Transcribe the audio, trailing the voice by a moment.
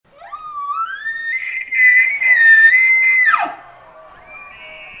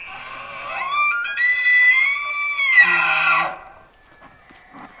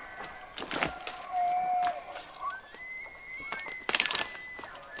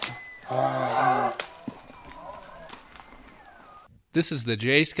This is the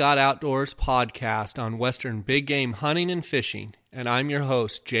J. Scott Outdoors podcast on Western big game hunting and fishing, and I'm your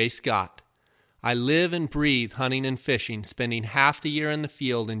host, Jay Scott. I live and breathe hunting and fishing, spending half the year in the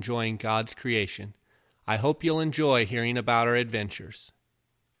field enjoying God's creation. I hope you'll enjoy hearing about our adventures.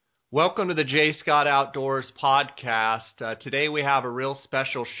 Welcome to the J. Scott Outdoors podcast. Today we have a real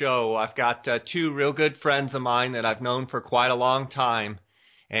special show. I've got two real good friends of mine that I've known for quite a long time.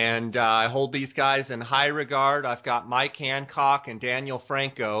 And I hold these guys in high regard. I've got Mike Hancock and Daniel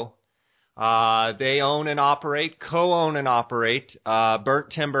Franco. They co-own and operate Burnt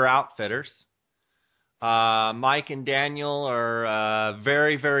Timber Outfitters. Mike and Daniel are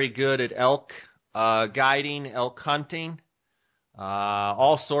very, very good at elk guiding, elk hunting,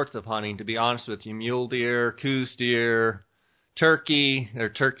 all sorts of hunting, to be honest with you. Mule deer, coos deer, turkey. They're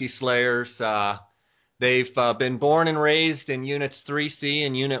turkey slayers. They've been born and raised in Units 3C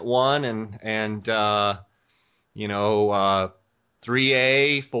and Unit 1 and 3A,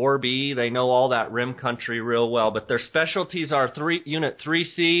 4B. They know all that rim country real well. But their specialties are Unit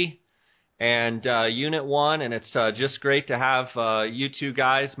 3C and Unit 1, and it's just great to have you two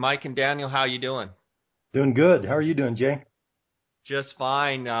guys. Mike and Daniel, how you doing? Doing good. How are you doing, Jay? Just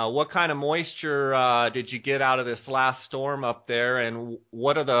fine. What kind of moisture did you get out of this last storm up there, and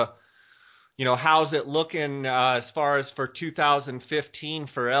what are the how's it looking as far as for 2015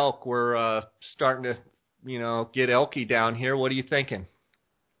 for elk? We're starting to, get elky down here. What are you thinking?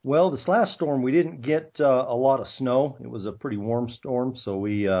 Well, this last storm, we didn't get a lot of snow. It was a pretty warm storm, so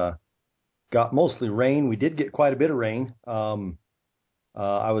we got mostly rain. We did get quite a bit of rain. I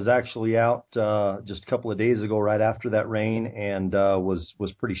was actually out just a couple of days ago right after that rain and was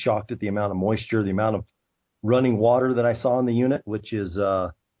pretty shocked at the amount of moisture, the amount of running water that I saw in the unit, which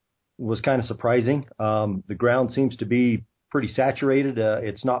was kind of surprising. The ground seems to be pretty saturated.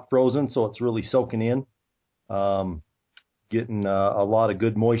 It's not frozen, so it's really soaking in. Getting a lot of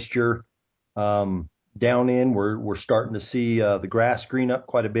good moisture down in. We're starting to see the grass green up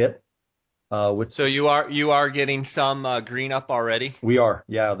quite a bit. So you are getting some green up already? We are.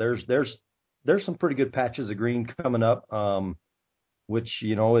 Yeah, there's some pretty good patches of green coming up, which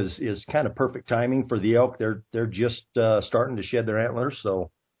is kind of perfect timing for the elk. They're just starting to shed their antlers, so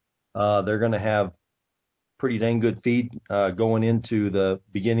they're going to have pretty dang good feed going into the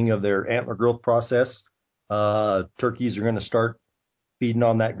beginning of their antler growth process. Turkeys are going to start feeding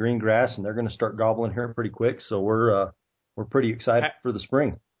on that green grass, and they're going to start gobbling here pretty quick. So we're pretty excited for the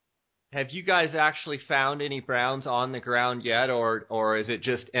spring. Have you guys actually found any browns on the ground yet, or is it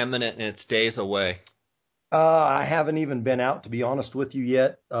just imminent and it's days away? I haven't even been out, to be honest with you,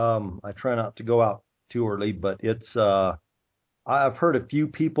 yet. I try not to go out too early, but it's I've heard a few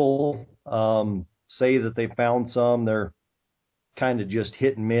people say that they found some. They're kind of just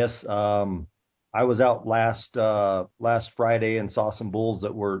hit and miss. I was out last Friday and saw some bulls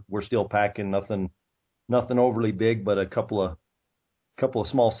that were still packing. Nothing overly big, but a couple of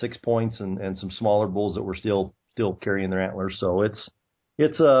small 6 points and some smaller bulls that were still carrying their antlers. So it's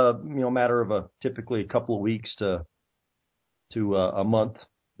a matter of typically a couple of weeks to a month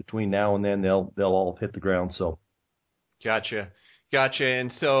between now and then they'll all hit the ground. So. Gotcha.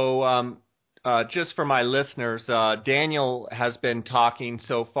 And so just for my listeners, Daniel has been talking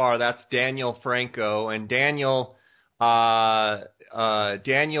so far. That's Daniel Franco. And Daniel was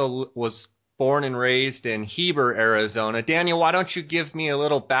born and raised in Heber, Arizona. Daniel, why don't you give me a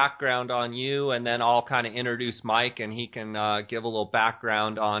little background on you, and then I'll kind of introduce Mike, and he can give a little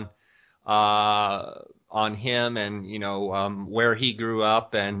background on him and, where he grew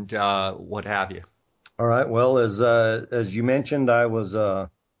up and what have you. All right. Well, as you mentioned, I was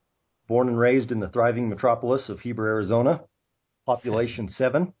born and raised in the thriving metropolis of Heber, Arizona, population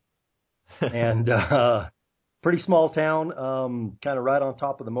 7, and pretty small town, kind of right on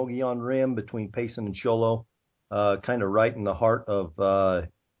top of the Mogollon Rim between Payson and Show Low, kind of right in the heart of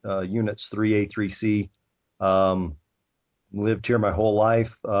Units 3A, 3C. Lived here my whole life.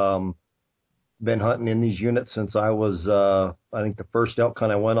 Been hunting in these units since I was, I think the first elk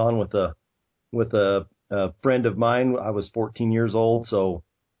hunt I went on with a friend of mine. I was 14 years old, so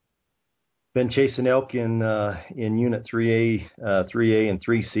been chasing elk in Unit 3A and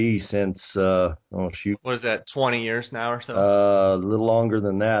 3C since What is that, 20 years now or so? A little longer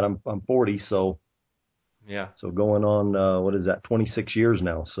than that. I'm 40, so yeah. So going on 26 years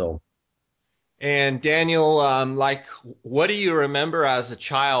now. So. And Daniel, what do you remember as a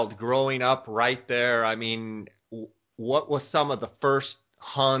child growing up right there? I mean, what was some of the first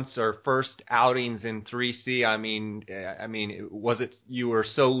hunts or first outings in 3C? I mean, was it you were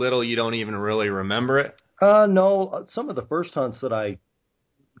so little you don't even really remember it? No, some of the first hunts that I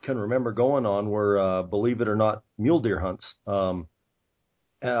can remember going on were, believe it or not, mule deer hunts. I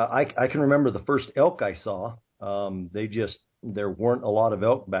can remember the first elk I saw. There weren't a lot of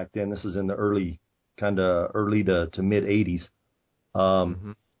elk back then. This is in the early to mid 80s.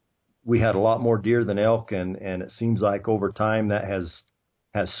 We had a lot more deer than elk, and it seems like over time that has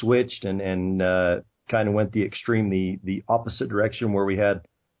switched and kind of went the extreme, the opposite direction, where we had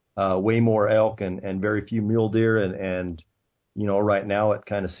way more elk and very few mule deer, and right now it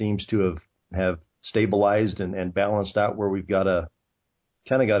kind of seems to have stabilized and balanced out, where we've got a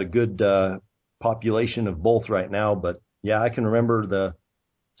good population of both right now. But yeah, I can remember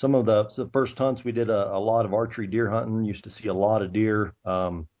some of the first hunts we did a lot of archery deer hunting. Used to see a lot of deer,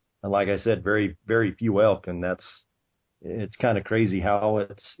 and like I said, very very few elk, and it's kind of crazy how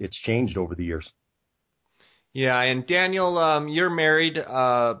it's changed over the years. Yeah, and Daniel, you're married.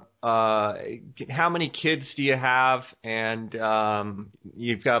 How many kids do you have? And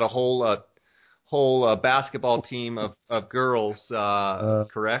you've got a whole basketball team of girls,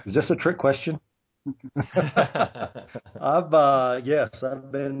 correct? Is this a trick question? I've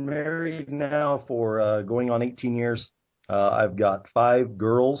been married now for going on 18 years. I've got 5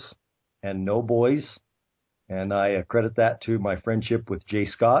 girls and no boys, and I credit that to my friendship with Jay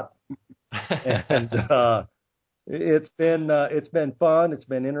Scott. And it's been fun. It's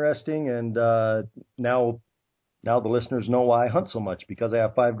been interesting, and now the listeners know why I hunt so much, because I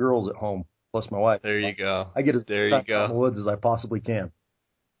have 5 girls at home plus my wife. There you go. I get as much out in the woods as I possibly can.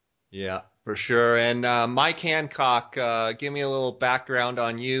 Yeah, for sure. And Mike Hancock, give me a little background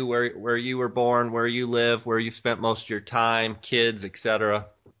on you, where you were born, where you live, where you spent most of your time, kids, etc.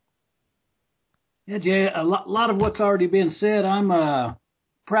 Yeah, Jay, a lot of what's already been said. I'm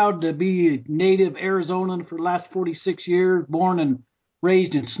proud to be a native Arizonan for the last 46 years, born and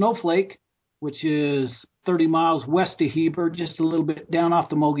raised in Snowflake, which is 30 miles west of Heber, just a little bit down off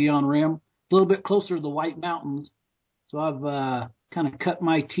the Mogollon Rim, a little bit closer to the White Mountains. So I've kind of cut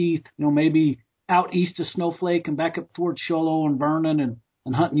my teeth, maybe out east of Snowflake and back up towards Show Low and Vernon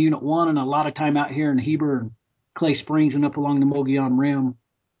and hunting Unit 1, and a lot of time out here in Heber and Clay Springs and up along the Mogollon Rim.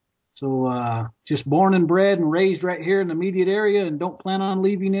 So just born and bred and raised right here in the immediate area, and don't plan on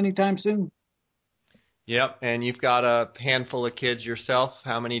leaving anytime soon. Yep, and you've got a handful of kids yourself.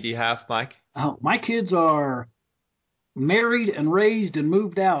 How many do you have, Mike? My kids are married and raised and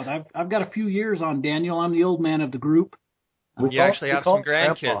moved out. I've got a few years on Daniel. I'm the old man of the group. You actually have some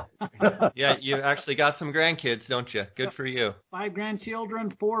grandkids. Yeah, you actually got some grandkids, don't you? Good for you. 5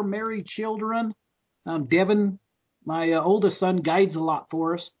 grandchildren, 4 married children. Devin, my oldest son, guides a lot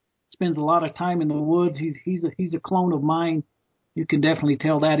for us. Spends a lot of time in the woods. He's a clone of mine. You can definitely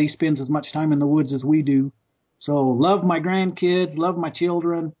tell that. He spends as much time in the woods as we do. So love my grandkids, love my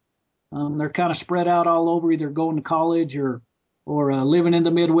children. They're kind of spread out all over, either going to college or living in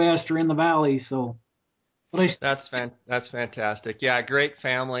the Midwest or in the Valley. So, that's fantastic. Yeah, great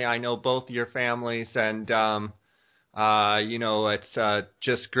family. I know both your families, and it's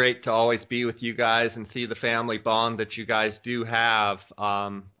just great to always be with you guys and see the family bond that you guys do have.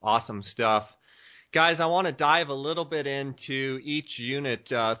 Awesome stuff. Guys, I want to dive a little bit into each unit,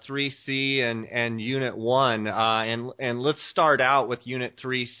 3C and Unit 1, and let's start out with Unit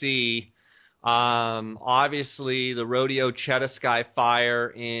 3C. Obviously, the Rodeo Chetasky fire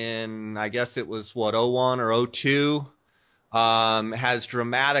in, I guess it was, 01 or 02, has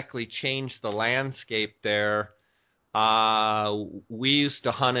dramatically changed the landscape there. We used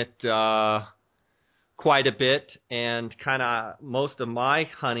to hunt it quite a bit, and kind of most of my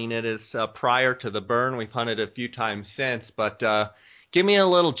hunting it is prior to the burn. We've hunted it a few times since, but give me a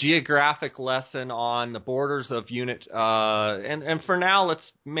little geographic lesson on the borders of Unit, and for now,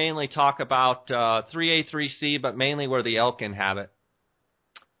 let's mainly talk about 3A, 3C, but mainly where the elk inhabit.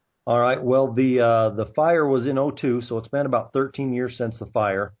 All right. Well, the fire was in 02, so it's been about 13 years since the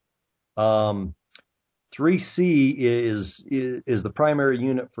fire. 3C is the primary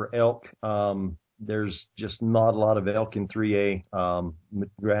unit for elk. There's just not a lot of elk in 3A.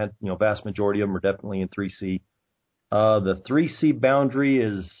 Vast majority of them are definitely in 3C. The 3C boundary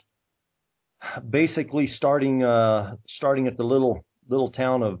is basically starting at the little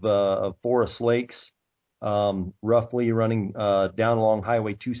town of Forest Lakes, roughly running down along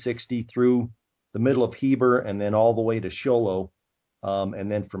Highway 260 through the middle of Heber and then all the way to Show Low,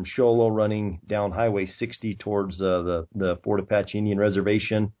 and then from Show Low running down Highway 60 towards the Fort Apache Indian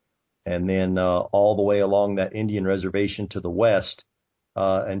Reservation, and then all the way along that Indian Reservation to the west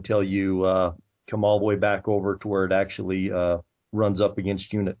until you come all the way back over to where it actually runs up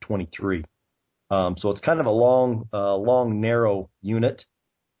against Unit 23. So it's kind of a long, narrow unit.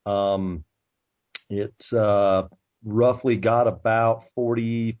 It's roughly got about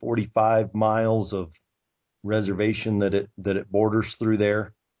 40, 45 miles of reservation that it borders through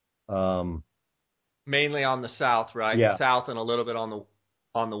there. Mainly on the south, right? Yeah. South and a little bit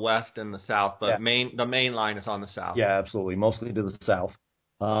on the west and the south, but Yeah. the main line is on the south. Yeah, absolutely. Mostly to the south.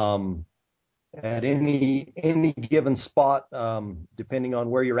 At any given spot, depending on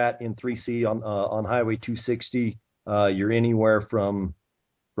where you're at in 3C on Highway 260, you're anywhere from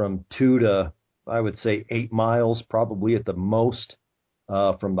 2 to, I would say, 8 miles, probably at the most,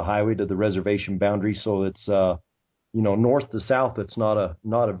 from the highway to the reservation boundary. So it's north to south. It's not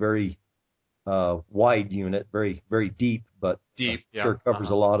a very wide unit, very very deep, but yeah. Sure covers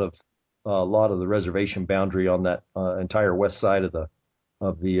a lot of the reservation boundary on that entire west side of the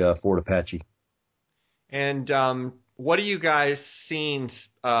Fort Apache. And what are you guys seeing,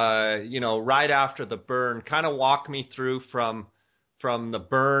 right after the burn? Kind of walk me through from the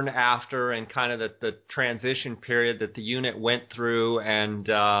burn after and kind of the transition period that the unit went through, and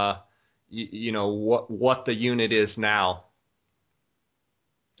what the unit is now,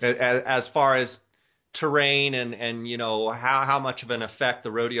 as far as terrain and how much of an effect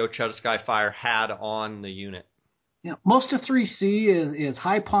the Rodeo Chudaskai fire had on the unit. Most of 3C is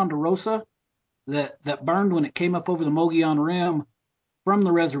high ponderosa that burned when it came up over the Mogollon Rim from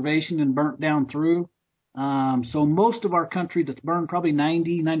the reservation and burnt down through. So most of our country that's burned, probably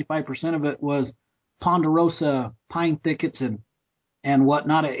 95% of it, was ponderosa pine thickets and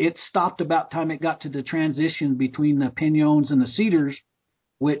whatnot. It stopped about time it got to the transition between the pinons and the cedars,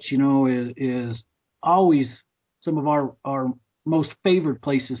 which, is always some of our most favored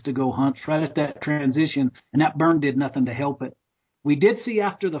places to go hunt, right at that transition, and that burn did nothing to help it. We did see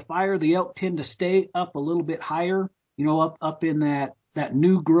after the fire, the elk tend to stay up a little bit higher, up in that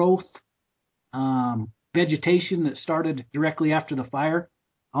new growth vegetation that started directly after the fire.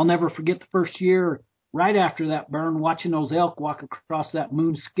 I'll never forget the first year, right after that burn, watching those elk walk across that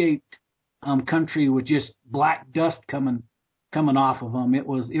moonscaped country with just black dust coming off of them. It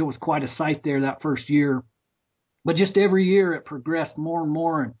was quite a sight there that first year. But just every year it progressed more and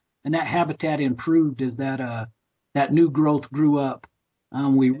more, and that habitat improved as that new growth grew up.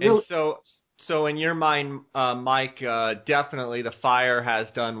 So in your mind, Mike, definitely the fire has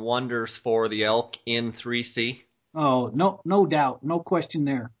done wonders for the elk in 3C. Oh, no doubt, no question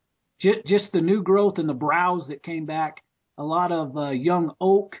there. Just the new growth and the browse that came back. A lot of young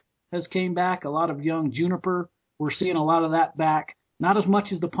oak has came back. A lot of young juniper. We're seeing a lot of that back. Not as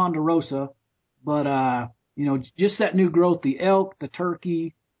much as the ponderosa, but just that new growth. The elk, the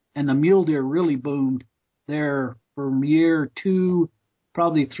turkey, and the mule deer really boomed there from year 2,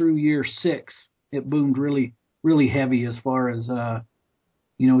 probably through year 6. It boomed really, really heavy as far as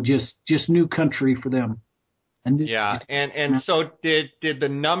just new country for them. And so did the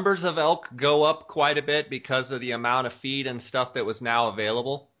numbers of elk go up quite a bit because of the amount of feed and stuff that was now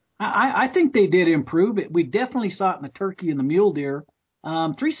available? I think they did improve. We definitely saw it in the turkey and the mule deer.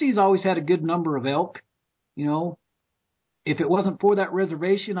 3C's always had a good number of elk. If it wasn't for that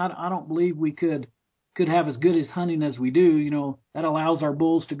reservation, I don't believe we could have as good as hunting as we do. That allows our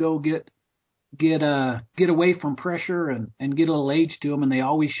bulls to go get away from pressure and get a little age to them, and they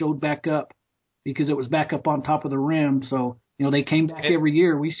always showed back up because it was back up on top of the rim. So they came back every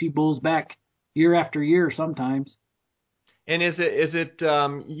year. We see bulls back year after year sometimes. And is it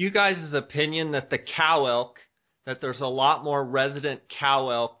you guys' opinion that the cow elk, that there's a lot more resident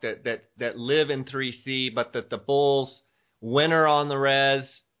cow elk that live in 3C, but that the bulls winter on the res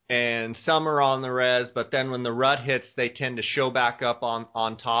and summer on the res, but then when the rut hits, they tend to show back up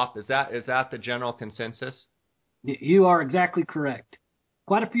on top? Is that the general consensus? You are exactly correct.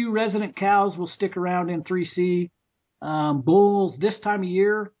 Quite a few resident cows will stick around in 3C. Bulls this time of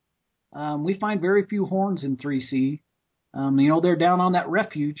year, we find very few horns in 3C. They're down on that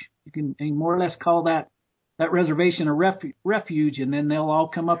refuge. You can more or less call that reservation a refuge, and then they'll all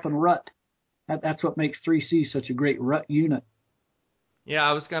come up and rut. That's what makes 3C such a great rut unit. Yeah,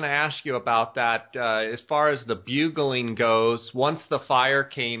 I was going to ask you about that. As far as the bugling goes, once the fire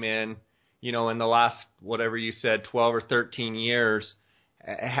came in, in the last, whatever you said, 12 or 13 years,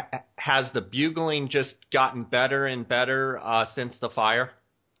 has the bugling just gotten better and better since the fire?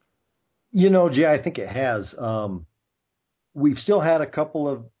 Jay, I think it has. We've still had a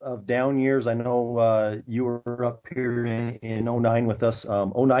couple of down years. I know you were up here in 09 with us.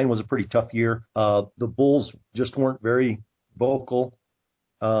 09 was a pretty tough year. The bulls just weren't very vocal.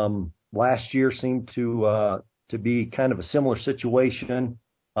 Last year seemed to be kind of a similar situation,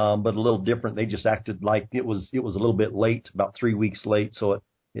 but a little different. They just acted like it was a little bit late, about 3 weeks late. So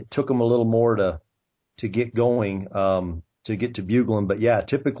it took them a little more to get going, to get to bugling. But yeah,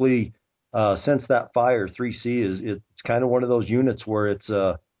 typically since that fire, 3C it's kind of one of those units where it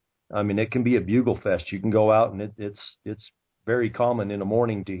can be a bugle fest. You can go out and it's very common in the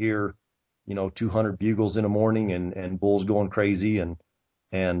morning to hear, 200 bugles in the morning and bulls going crazy and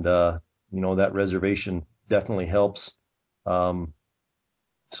that reservation definitely helps.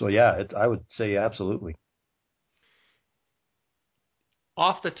 So yeah, I would say absolutely.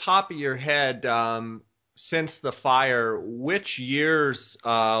 Off the top of your head, since the fire, which years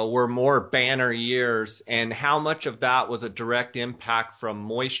were more banner years, and how much of that was a direct impact from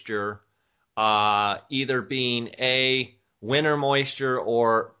moisture, either being winter moisture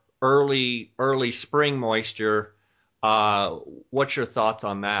or early spring moisture? What's your thoughts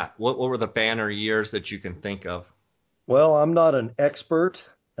on that? What were the banner years that you can think of? Well, I'm not an expert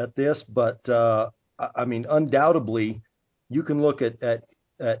at this, but undoubtedly, you can look at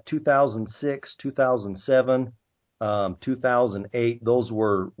 2006, 2007, 2008. Those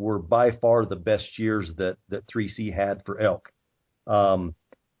were by far the best years that 3C had for elk. And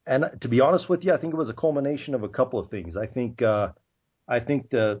to be honest with you, I think it was a culmination of a couple of things. I think a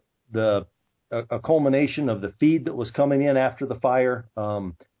culmination of the feed that was coming in after the fire.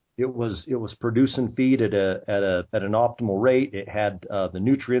 It was producing feed at an optimal rate. It had the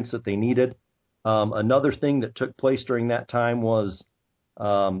nutrients that they needed. Another thing that took place during that time was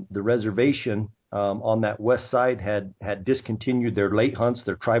the reservation on that west side had discontinued their late hunts,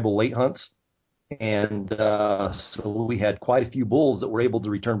 their tribal late hunts, and so we had quite a few bulls that were able to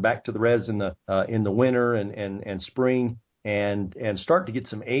return back to the res in the winter and spring and start to get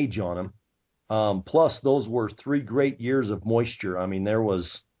some age on them. Plus, those were 3 great years of moisture. I mean, there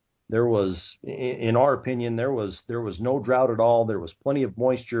was, in our opinion, there was no drought at all. There was plenty of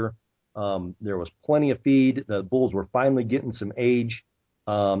moisture. There was plenty of feed. The bulls were finally getting some age.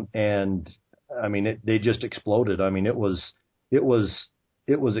 And I mean, they just exploded. I mean, it was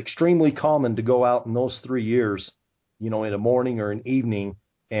extremely common to go out in those 3 years, in a morning or an evening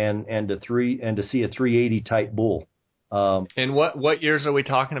and to see a 380 type bull. And what years are we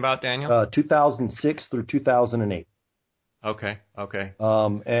talking about, Daniel? 2006 through 2008. Okay.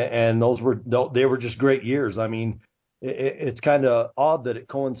 And they were just great years. I mean, it's kind of odd that it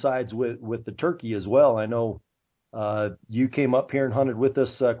coincides with the turkey as well. I know you came up here and hunted with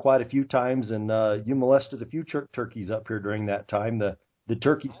us quite a few times, and you molested a few turkeys up here during that time. The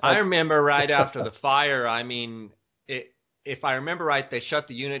turkeys. I remember right after the fire. I mean, if I remember right, they shut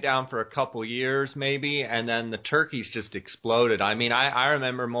the unit down for a couple years maybe, and then the turkeys just exploded. I mean, I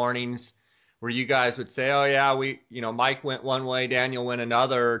remember mornings where you guys would say, "Oh yeah, Mike went one way, Daniel went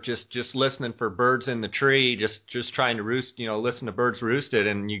another," just listening for birds in the tree, just trying to roost, listen to birds roosted,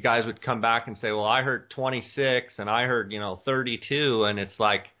 and you guys would come back and say, "Well, I heard 26 and I heard, 32," and it's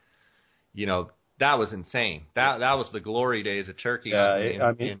like, that was insane. That was the glory days of turkey. Yeah,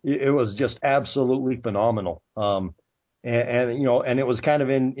 it was just absolutely phenomenal. And it was kind of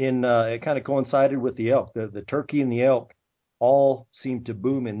it kind of coincided with the elk. The turkey and the elk all seemed to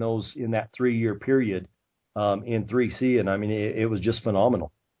boom in that 3-year period in 3C, and I mean it was just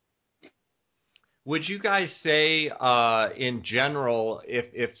phenomenal. Would you guys say, in general,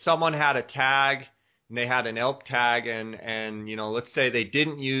 if someone had a tag and they had an elk tag and let's say they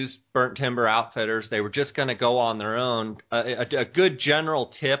didn't use Burnt Timber Outfitters, they were just going to go on their own, a good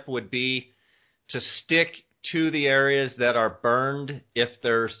general tip would be to stick to the areas that are burned. If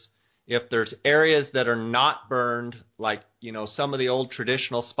there's areas that are not burned, like, some of the old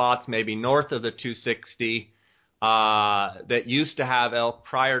traditional spots maybe north of the 260 that used to have elk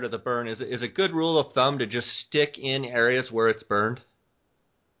prior to the burn, is a good rule of thumb to just stick in areas where it's burned,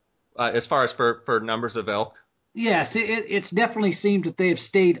 as far as for numbers of elk? Yes, it's definitely seemed that they have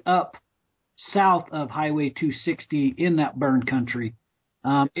stayed up south of Highway 260 in that burned country.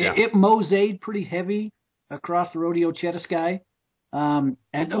 It moseyed pretty heavy across the Rodeo Chetasky. And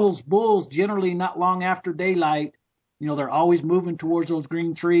those bulls, generally not long after daylight, they're always moving towards those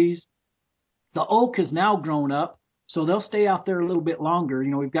green trees. The oak has now grown up, so they'll stay out there a little bit longer.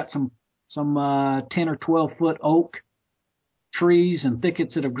 We've got some 10 or 12 foot oak trees and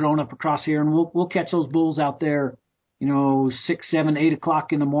thickets that have grown up across here, and we'll catch those bulls out there, 6, 7, 8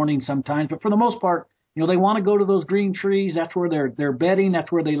 o'clock in the morning sometimes. But for the most part, they want to go to those green trees. That's where they're bedding.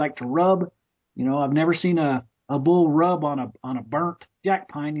 That's where they like to rub. I've never seen a bull rub on a burnt jack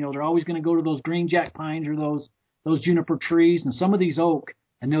pine. They're always going to go to those green jack pines or those juniper trees and some of these oak,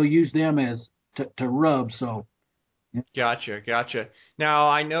 and they'll use them as to rub. So, yeah. Gotcha. Now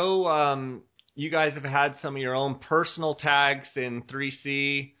I know you guys have had some of your own personal tags in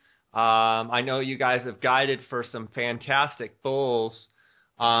 3C. I know you guys have guided for some fantastic bulls.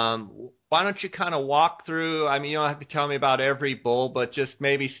 Why don't you kind of walk through? I mean, you don't have to tell me about every bull, but just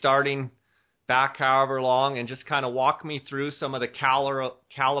maybe starting back however long, and just kind of walk me through some of the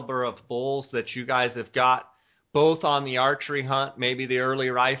caliber of bulls that you guys have got, both on the archery hunt, maybe the early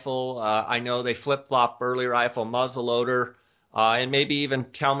rifle. I know they flip-flop early rifle muzzleloader, and maybe even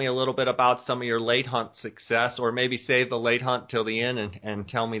tell me a little bit about some of your late hunt success, or maybe save the late hunt till the end and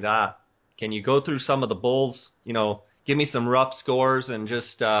tell me that. Can you go through some of the bulls, give me some rough scores and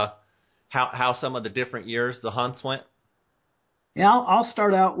just how some of the different years the hunts went? Yeah, I'll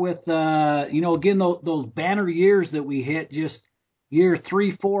start out with, again, those banner years that we hit, just year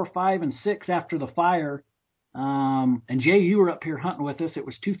 3, 4, 5, and 6 after the fire. And Jay, you were up here hunting with us. It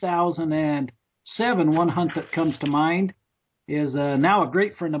was 2007. One hunt that comes to mind is now a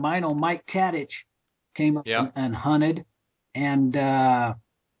great friend of mine, old Mike Kadich, came up and hunted. And I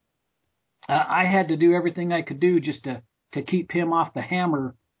had to do everything I could do just to keep him off the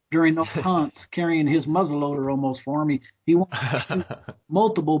hammer during those hunts, carrying his muzzleloader almost for me. He wanted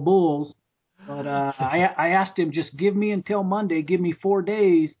multiple bulls, but I asked him, just give me until Monday, give me 4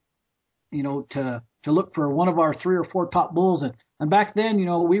 days, to look for one of our 3 or 4 top bulls. And back then,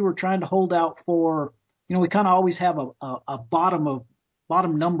 we were trying to hold out for, we kind of always have a bottom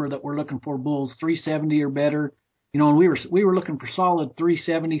number that we're looking for bulls, 370 or better, and we were looking for solid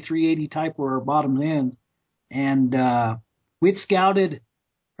 370, 380 type were our bottom ends. And we'd scouted,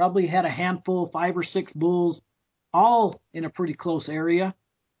 probably had a handful, 5 or 6 bulls, all in a pretty close area.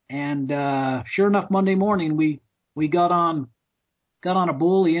 And sure enough, Monday morning we got on a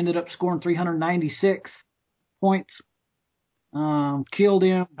bull. He ended up scoring 396 points. Killed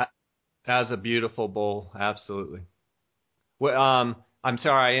him. That's a beautiful bull, absolutely. Well, I'm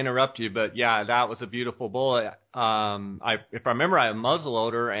sorry I interrupt you, but yeah, that was a beautiful bull. If I remember, I had a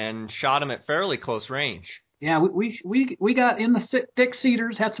muzzleloader and shot him at fairly close range. Yeah, we got in the thick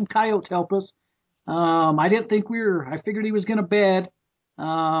cedars, had some coyotes help us. I didn't think I figured he was going to bed.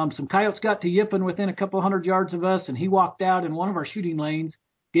 Some coyotes got to yipping within a couple hundred yards of us, and he walked out in one of our shooting lanes,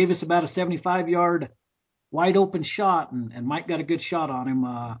 gave us about a 75-yard wide open shot, and Mike got a good shot on him.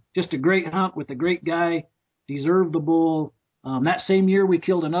 Just a great hunt with a great guy, deserved the bull. That same year we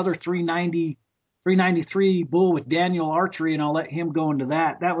killed another 393 bull with Daniel Archery, and I'll let him go into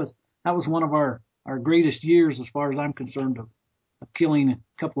that. That was one of our greatest years as far as I'm concerned of killing a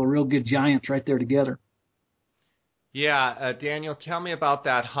couple of real good giants right there together. Yeah, Daniel, tell me about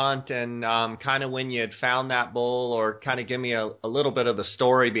that hunt and kind of when you had found that bull, or kind of give me a little bit of the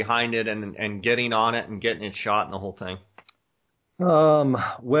story behind it and getting on it and getting it shot and the whole thing.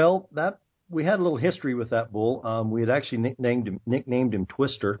 Well, we had a little history with that bull. We had actually nicknamed him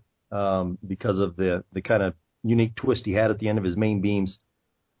Twister because of the kind of unique twist he had at the end of his main beams.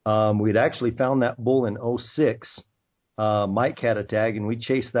 We had actually found that bull in 2006. Mike had a tag, and we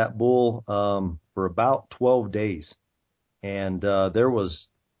chased that bull for about 12 days. And there was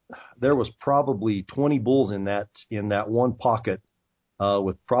probably 20 bulls in that one pocket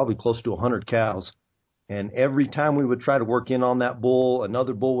with probably close to 100 cows. And every time we would try to work in on that bull,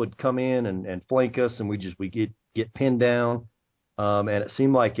 another bull would come in and flank us, and we get pinned down. And it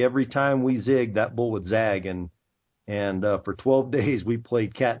seemed like every time we zigged, that bull would zag. And for 12 days, we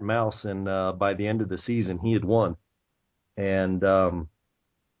played cat and mouse, and by the end of the season, he had won. And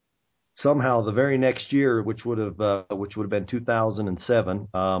somehow the very next year, which would have been 2007,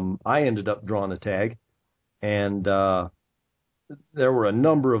 I ended up drawing a tag, and there were a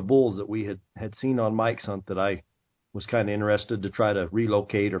number of bulls that we had seen on Mike's hunt that I was kind of interested to try to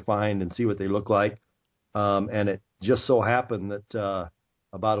relocate or find and see what they look like. And it just so happened that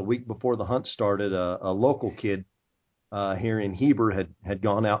about a week before the hunt started, a local kid here in Heber had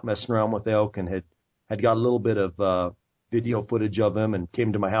gone out messing around with elk and had got a little bit of video footage of him and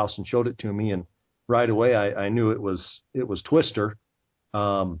came to my house and showed it to me. And right away I knew it was Twister.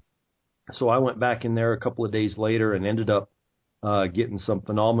 So I went back in there a couple of days later and ended up getting some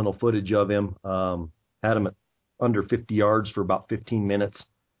phenomenal footage of him. Had him at under 50 yards for about 15 minutes,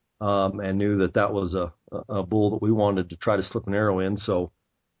 and knew that was a bull that we wanted to try to slip an arrow in. So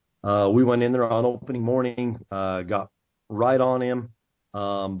we went in there on opening morning, got right on him.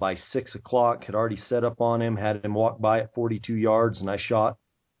 By 6 o'clock, had already set up on him, had him walk by at 42 yards, and I shot,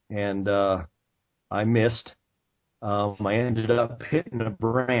 and I missed. I ended up hitting a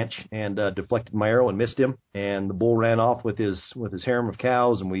branch and deflected my arrow and missed him, and the bull ran off with his harem of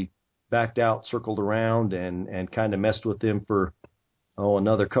cows, and we backed out, circled around, and kind of messed with him for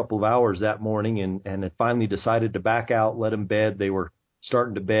another couple of hours that morning, and had finally decided to back out, let him bed. They were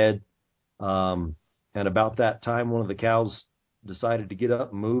starting to bed, and about that time, one of the cows decided to get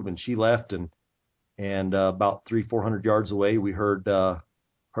up and move, and she left, and about 300-400 yards away, we heard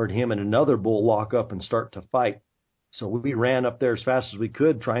him and another bull walk up and start to fight. So we ran up there as fast as we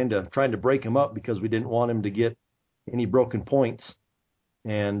could, trying to break him up because we didn't want him to get any broken points.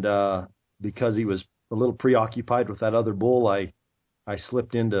 And because he was a little preoccupied with that other bull, I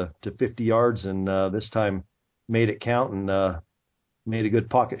slipped into 50 yards and this time made it count and made a good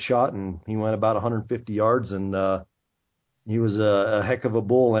pocket shot, and he went about 150 yards, and he was a heck of a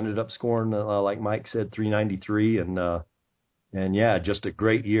bull. Ended up scoring, like Mike said, 393, and yeah, just a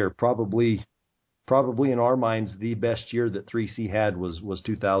great year. Probably in our minds, the best year that 3C had was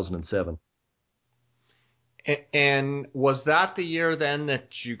 2007. And was that the year then that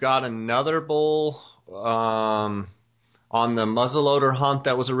you got another bull on the muzzleloader hunt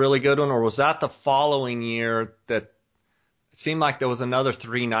that was a really good one, or was that the following year that it seemed like there was another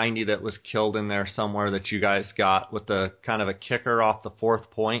 390 that was killed in there somewhere that you guys got with the kind of a kicker off the fourth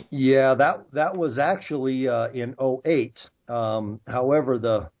point? Yeah, that was actually in '08.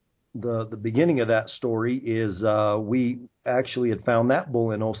 However, the beginning of that story is we actually had found that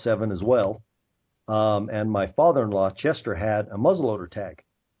bull in '07 as well. And my father-in-law, Chester, had a muzzleloader tag.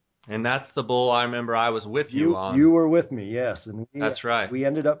 And that's the bull I remember I was with you on. You were with me, yes. And that's right. We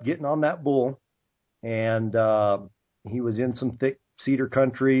ended up getting on that bull, and he was in some thick cedar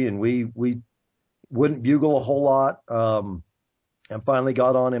country, and we wouldn't bugle a whole lot. And finally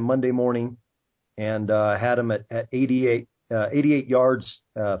got on him Monday morning and had him at 88 yards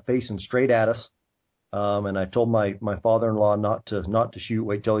facing straight at us. And I told my father-in-law not to shoot,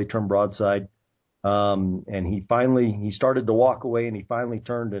 wait till he turned broadside. And he started to walk away, and he finally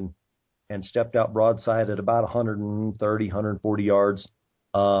turned and stepped out broadside at about 130, 140 yards.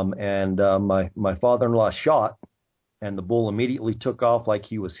 And my father-in-law shot, and the bull immediately took off like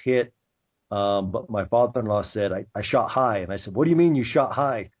he was hit. But my father-in-law said, I shot high. And I said, what do you mean you shot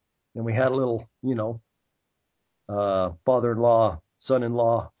high? And we had a little, father-in-law,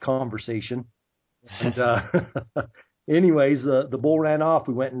 son-in-law conversation. And, anyways, the bull ran off.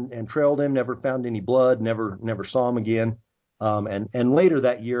 We went and trailed him, never found any blood, never saw him again. And later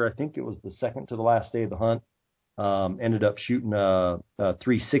that year, I think it was the second to the last day of the hunt, ended up shooting a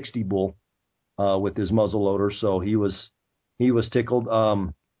 360 bull with his muzzleloader. So he was tickled.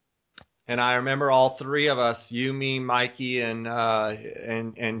 And I remember all three of us, you, me, Mikey, and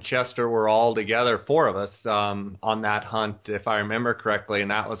Chester were all together, four of us, on that hunt, if I remember correctly.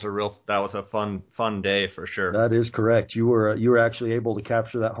 And that was a fun day for sure. That is correct. You were actually able to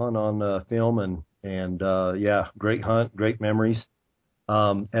capture that hunt on film, and yeah, great hunt, great memories.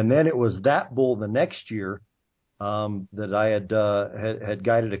 And then it was that bull the next year that I had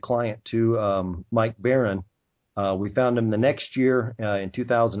guided a client to, Mike Barron. We found him the next year in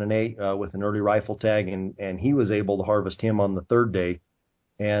 2008 with an early rifle tag, and he was able to harvest him on the third day.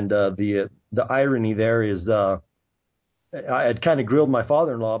 And the irony there is I had kind of grilled my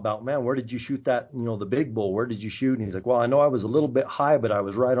father-in-law about, man, where did you shoot that, the big bull? Where did you shoot? And he's like, well, I know I was a little bit high, but I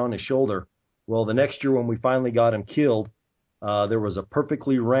was right on his shoulder. Well, the next year when we finally got him killed, there was a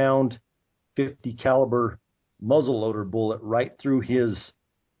perfectly round 50 caliber muzzleloader bullet right through his,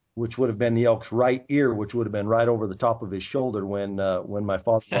 which would have been the elk's right ear, which would have been right over the top of his shoulder when my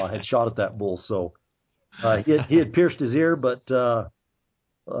father-in-law had shot at that bull. So he had pierced his ear, but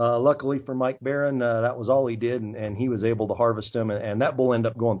luckily for Mike Barron, that was all he did, and he was able to harvest him, and that bull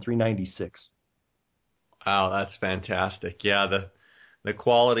ended up going 396. Wow, that's fantastic. Yeah, the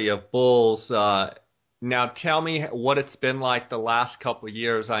quality of bulls. Now tell me what it's been like the last couple of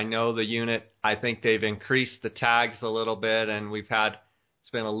years. I know the unit, I think they've increased the tags a little bit, and it's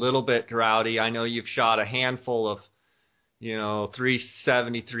been a little bit droughty. I know you've shot a handful of,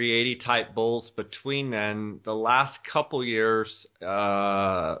 370, 380 type bulls between then. The last couple years,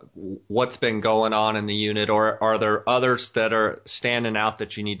 what's been going on in the unit, or are there others that are standing out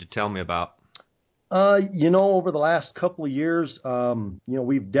that you need to tell me about? Over the last couple of years,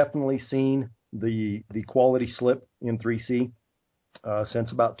 we've definitely seen the quality slip in 3C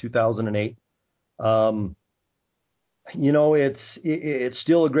since about 2008. It's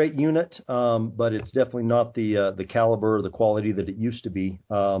still a great unit, but it's definitely not the caliber or the quality that it used to be.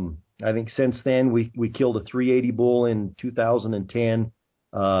 I think since then we killed a 380 bull in 2010,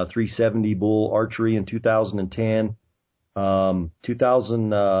 370 bull archery in 2010.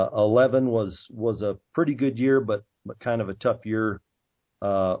 2011 was a pretty good year, but kind of a tough year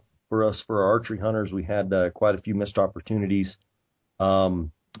for us, for our archery hunters. We had quite a few missed opportunities.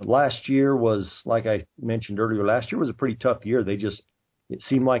 Last year was, like I mentioned earlier, last year was a pretty tough year. It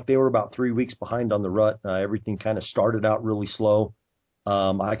seemed like they were about 3 weeks behind on the rut. Everything kind of started out really slow.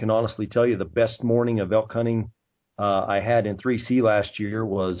 I can honestly tell you the best morning of elk hunting I had in 3C last year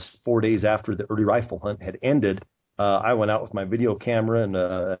was 4 days after the early rifle hunt had ended. I went out with my video camera and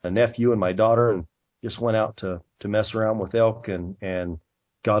a nephew and my daughter and just went out to mess around with elk and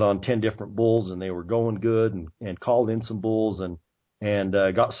got on 10 different bulls, and they were going good, and called in some bulls and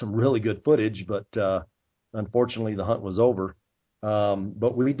got some really good footage, but unfortunately the hunt was over.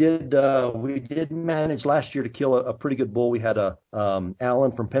 But we did manage last year to kill a pretty good bull. We had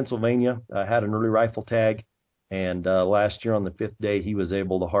Alan from Pennsylvania, had an early rifle tag, and last year on the 5th day he was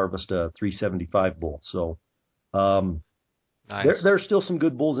able to harvest a 375 bull. So nice. There's still some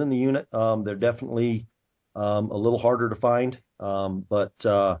good bulls in the unit. They're definitely a little harder to find, but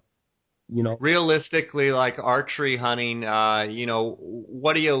realistically, like archery hunting,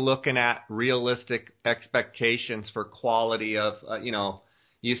 what are you looking at realistic expectations for quality of,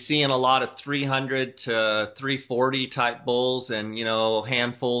 you seeing a lot of 300 to 340 type bulls and,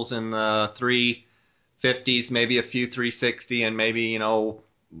 handfuls in the 350s, maybe a few 360 and maybe,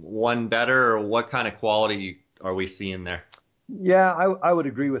 one better, or what kind of quality are we seeing there? Yeah, I would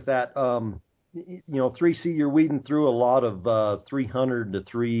agree with that. 3C, you're weeding through a lot of 300 to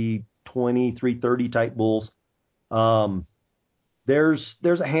 320, 330 type bulls. There's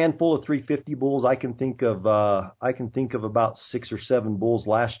a handful of 350 bulls. I can think of about 6 or 7 bulls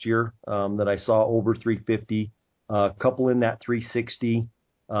last year that I saw over 350. A couple in that 360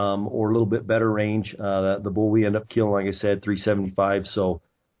 or a little bit better range. The bull we end up killing, like I said, 375. So,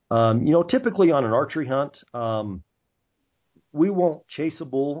 typically on an archery hunt, we won't chase a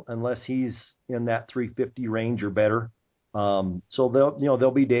bull unless he's in that 350 range or better. So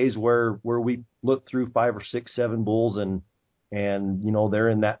there'll be days where we look through 5 or 6, 7 bulls and they're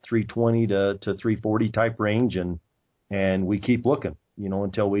in that 320 to 340 type range, and we keep looking,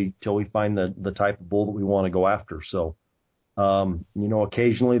 until we find the type of bull that we want to go after. So,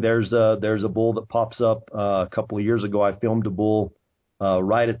 occasionally there's a bull that pops up. A couple of years ago, I filmed a bull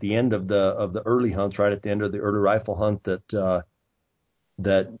right at the end of the early hunts, right at the end of the early rifle hunt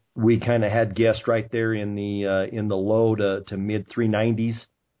that we kind of had guessed right there in the low to mid 390s.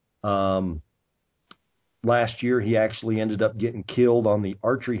 Last year, he actually ended up getting killed on the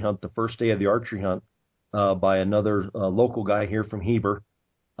archery hunt, the first day of the archery hunt, by another local guy here from Heber,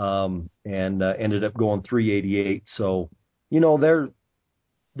 and ended up going 388. So, there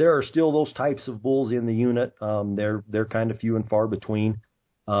are still those types of bulls in the unit. They're kind of few and far between,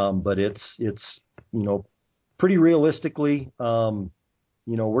 but it's pretty realistically,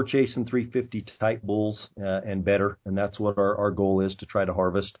 we're chasing 350 type bulls and better, and that's what our goal is, to try to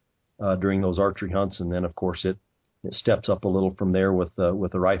harvest during those archery hunts. And then, of course, it steps up a little from there with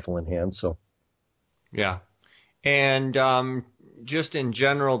a rifle in hand. So, yeah, and just in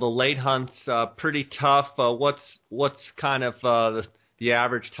general, the late hunts pretty tough. What's kind of the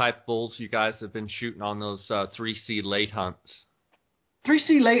average type bulls you guys have been shooting on those 3C late hunts?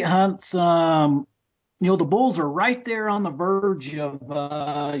 3C late hunts, the bulls are right there on the verge of,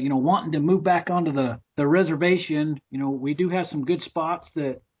 wanting to move back onto the reservation. We do have some good spots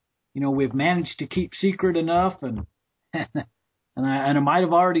that, we've managed to keep secret enough, and I might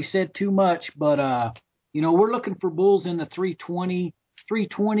have already said too much, but, we're looking for bulls in the 320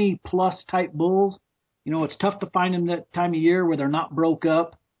 plus type bulls. It's tough to find them that time of year where they're not broke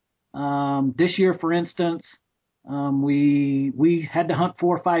up. This year, for instance, we had to hunt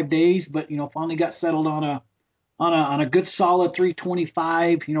 4 or 5 days, but finally got settled on a good solid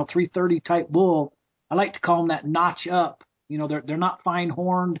 325, 330 type bull. I like to call them that notch up. They're not fine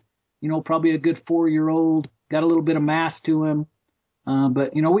horned. Probably a good 4-year-old. Got a little bit of mass to him.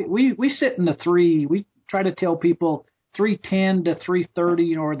 But we sit in the 3. We try to tell people 310 to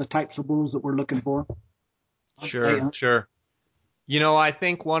 330. Are the types of bulls that we're looking for. Sure. I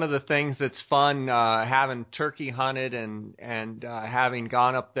think one of the things that's fun, having turkey hunted and having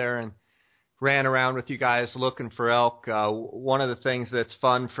gone up there and ran around with you guys looking for elk, one of the things that's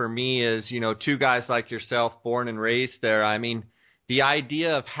fun for me is, 2 guys like yourself, born and raised there. I mean, the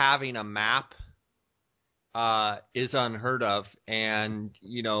idea of having a map is unheard of. And,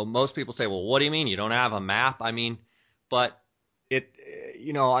 most people say, well, what do you mean you don't have a map? I mean, but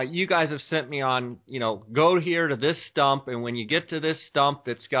you guys have sent me on, go here to this stump, and when you get to this stump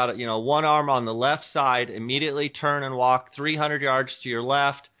that's got, one arm on the left side, immediately turn and walk 300 yards to your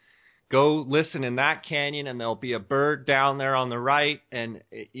left, go listen in that canyon, and there'll be a bird down there on the right. And,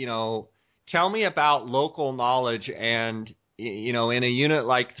 tell me about local knowledge and, in a unit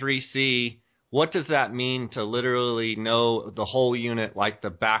like 3C, what does that mean to literally know the whole unit like the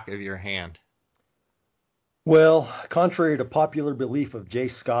back of your hand? Well, contrary to popular belief of Jay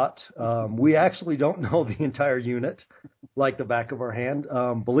Scott, we actually don't know the entire unit like the back of our hand.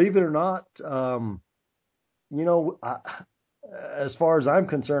 Believe it or not, as far as I'm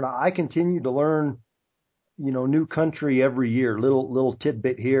concerned, I continue to learn new country every year, little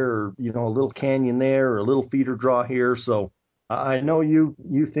tidbit here, or, a little canyon there, or a little feeder draw here. So I know you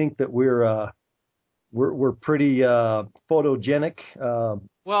think that we're pretty photogenic.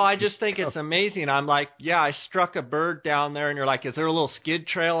 Well, I just think it's amazing. I'm like, yeah, I struck a bird down there, and you're like, is there a little skid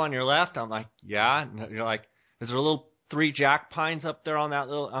trail on your left? I'm like, yeah. And you're like, is there a little 3 jack pines up there on that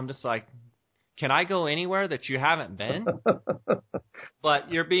little? I'm just like, can I go anywhere that you haven't been?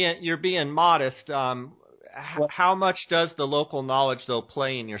 But you're being modest. How much does the local knowledge though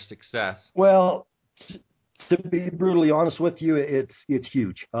play in your success? Well, to be brutally honest with you, it's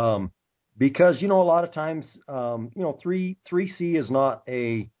huge. Because a lot of times 3C is not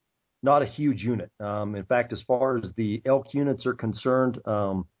a huge unit. In fact, as far as the elk units are concerned,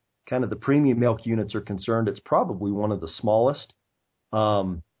 kind of the premium elk units are concerned, it's probably one of the smallest.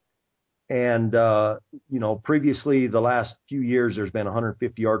 Previously the last few years there's been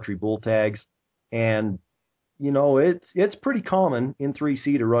 150 archery bull tags, and it's pretty common in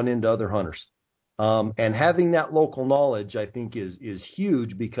 3C to run into other hunters. And having that local knowledge, I think, is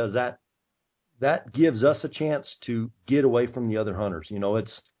huge, because that gives us a chance to get away from the other hunters.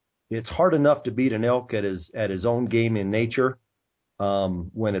 It's hard enough to beat an elk at his own game in nature,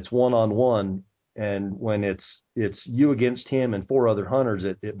 when it's one-on-one, and when it's you against him and 4 other hunters,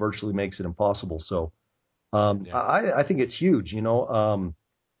 it virtually makes it impossible. So I think it's huge.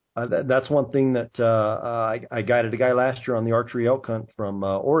 That's one thing that I guided a guy last year on the archery elk hunt from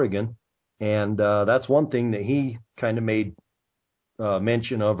Oregon, and that's one thing that he kind of made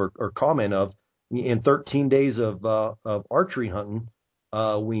mention of or comment of. In 13 days of archery hunting,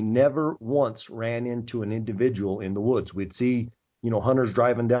 we never once ran into an individual in the woods. We'd see, hunters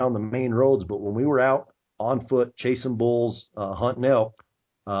driving down the main roads, but when we were out on foot chasing bulls, hunting elk,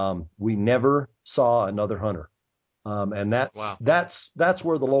 we never saw another hunter. And that's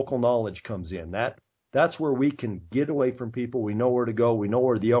where the local knowledge comes in. That's where we can get away from people. We know where to go. We know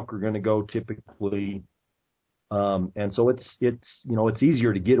where the elk are going to go typically. And so it's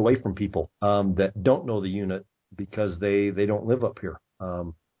easier to get away from people that don't know the unit, because they don't live up here.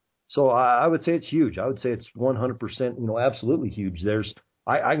 So I would say it's huge. I would say it's 100%, absolutely huge.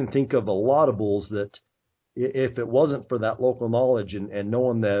 I can think of a lot of bulls that, if it wasn't for that local knowledge and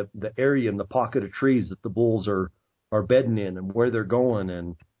knowing the area and the pocket of trees that the bulls are bedding in and where they're going,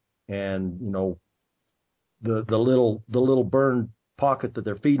 and the little burn pocket that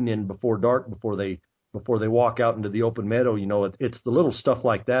they're feeding in before dark, before they walk out into the open meadow, it's the little stuff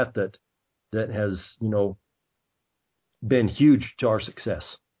like that has, been huge to our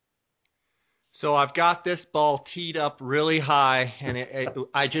success. So I've got this ball teed up really high, and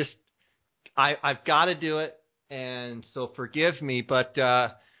I've got to do it. And so forgive me, but,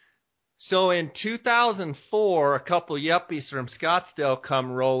 so in 2004, a couple yuppies from Scottsdale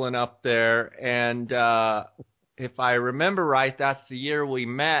come rolling up there, and, if I remember right, that's the year we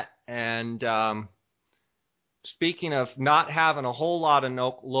met. And, speaking of not having a whole lot of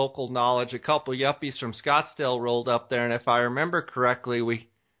local knowledge, a couple yuppies from Scottsdale rolled up there, and if I remember correctly, we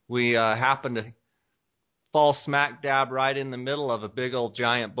happened to fall smack dab right in the middle of a big old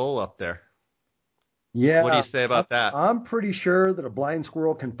giant bull up there. Yeah. What do you say about that? I'm pretty sure that a blind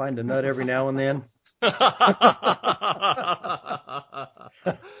squirrel can find a nut every now and then. I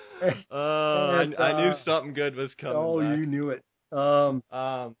knew something good was coming. Oh, back. You knew it.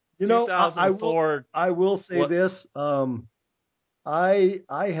 2004. I will say this. I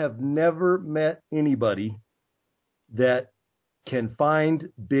have never met anybody that can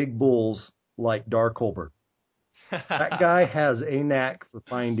find big bulls like Dar Colbert. That guy has a knack for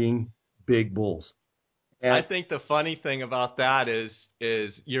finding big bulls. And I think the funny thing about that is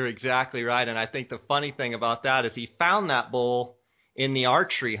you're exactly right. And I think the funny thing about that is he found that bull in the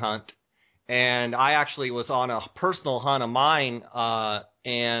archery hunt. And I actually was on a personal hunt of mine,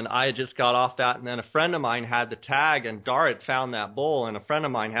 and I had just got off that, and then a friend of mine had the tag, and Dar had found that bull, and a friend of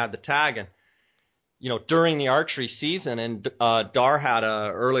mine had the tag, and, during the archery season, and Dar had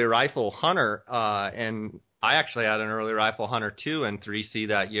a early rifle hunter, and I actually had an early rifle hunter too in 3C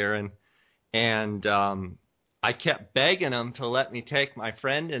that year, and I kept begging him to let me take my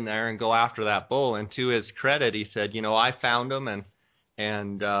friend in there and go after that bull, and to his credit, he said, I found him,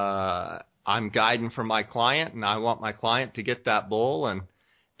 and I'm guiding for my client, and I want my client to get that bull,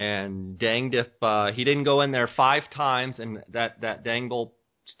 and danged if he didn't go in there 5 times, and that dang bull,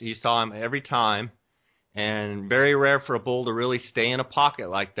 he saw him every time, and very rare for a bull to really stay in a pocket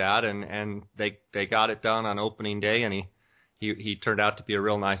like that, and they got it done on opening day, and he turned out to be a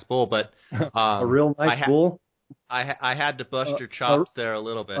real nice bull, but a real nice bull. I had to bust your chops there a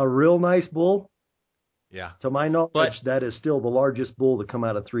little bit. A real nice bull. Yeah. To my knowledge, that is still the largest bull to come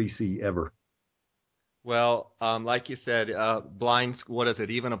out of 3C ever. Well, like you said, what is it?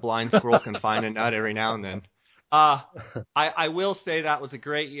 Even a blind squirrel can find a nut every now and then. I will say that was a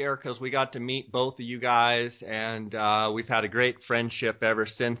great year because we got to meet both of you guys, and we've had a great friendship ever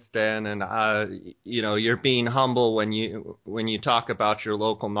since then. And you're being humble when you talk about your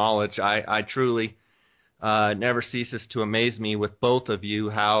local knowledge. I truly never ceases to amaze me with both of you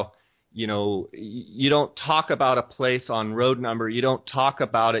how you don't talk about a place on road number. You don't talk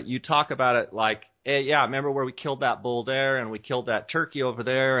about it. You talk about it like, hey, yeah, remember where we killed that bull there, and we killed that turkey over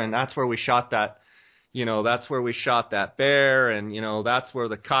there, and that's where we shot that. That's where we shot that bear, and, that's where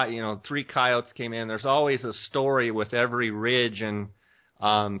the 3 coyotes came in. There's always a story with every ridge, and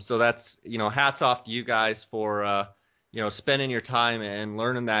so that's, hats off to you guys for, spending your time and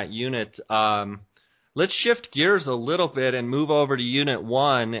learning that unit. Let's shift gears a little bit and move over to Unit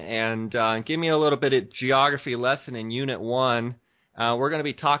 1 and give me a little bit of geography lesson in Unit 1. We're going to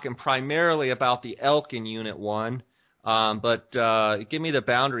be talking primarily about the elk in Unit 1, but give me the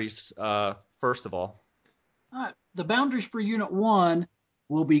boundaries first of all. The boundaries for Unit 1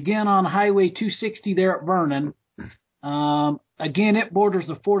 will begin on Highway 260 there at Vernon. Again, it borders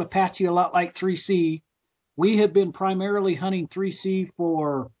the Fort Apache a lot like 3C. We had been primarily hunting 3C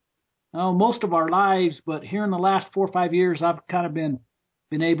for most of our lives, but here in the last 4 or 5 years, I've kind of been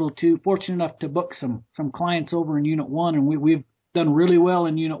fortunate enough to book some clients over in Unit 1, and we've done really well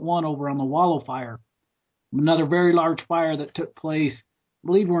in Unit 1 over on the Wallow Fire. Another very large fire that took place, I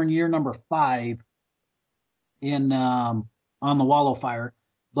believe we're in year number 5 on the Wallow Fire.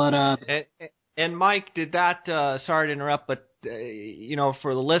 But and Mike, did that sorry to interrupt, but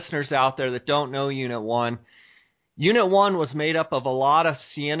for the listeners out there that don't know Unit 1, Unit 1 was made up of a lot of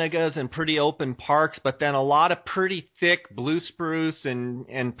cienagas and pretty open parks, but then a lot of pretty thick blue spruce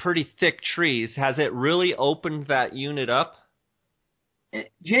and pretty thick trees. Has it really opened that unit up?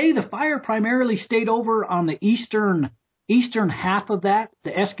 Jay, the fire primarily stayed over on the eastern half of that, the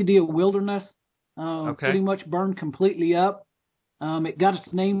Escondida Wilderness. Okay. Pretty much burned completely up. It got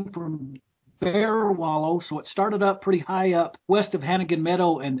its name from Bear Wallow, so it started up pretty high up west of Hannigan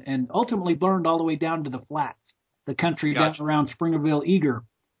Meadow and ultimately burned all the way down to the flats, the country down around Springerville, Eager.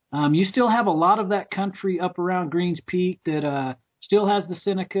 You still have a lot of that country up around Greens Peak that still has the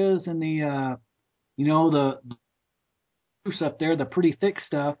Senecas and the spruce up there, the pretty thick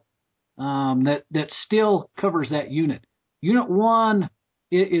stuff that still covers that unit. Unit 1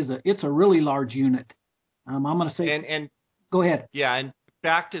 it's a really large unit. I'm going to say. And go ahead. Yeah, and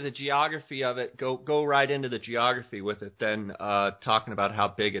back to the geography of it. Go right into the geography with it. Then talking about how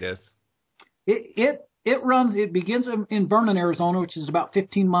big it is. It begins in Vernon, Arizona, which is about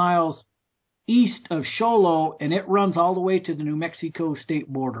 15 miles east of Sholo, and it runs all the way to the New Mexico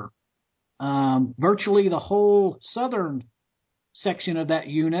state border. Virtually the whole southern section of that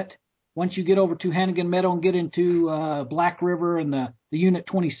unit, once you get over to Hannigan Meadow and get into Black River and the Unit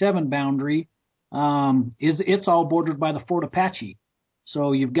 27 boundary, it's all bordered by the Fort Apache.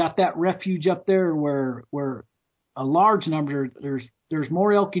 So you've got that refuge up there where a large number, there's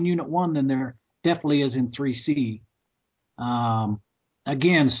more elk in Unit 1 than there definitely is in 3C.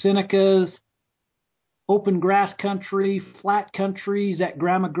 Again, Senecas, open grass country, flat countries, that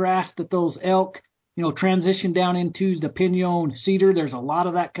grama grass that those elk, transition down into the pinon cedar. There's a lot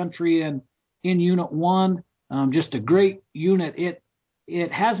of that country in Unit 1. Just a great unit.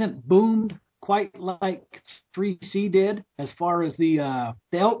 It hasn't boomed quite like 3C did as far as the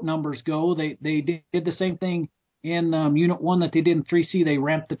elk numbers go. They did the same thing in Unit 1 that they did in 3C. They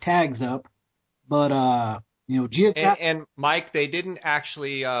ramped the tags up. But and Mike, they didn't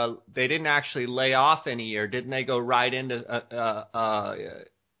actually lay off any year, didn't they? Go right into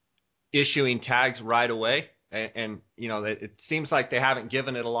issuing tags right away, and it seems like they haven't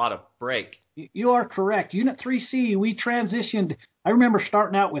given it a lot of break. You are correct. Unit 3C, we transitioned. I remember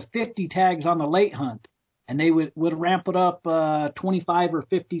starting out with 50 tags on the late hunt, and they would ramp it up 25 or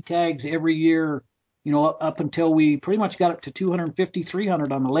 50 tags every year, up until we pretty much got up to 250,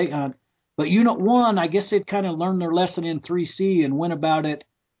 300 on the late hunt. But Unit 1, I guess they'd kind of learned their lesson in 3C and went about it,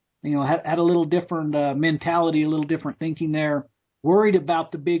 had a little different mentality, a little different thinking there, worried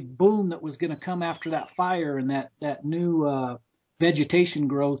about the big boom that was going to come after that fire and that new vegetation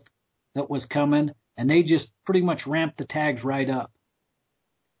growth that was coming, and they just pretty much ramped the tags right up.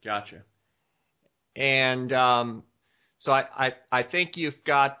 Gotcha. And so I think you've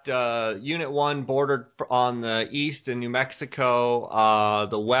got Unit 1 bordered on the east in New Mexico,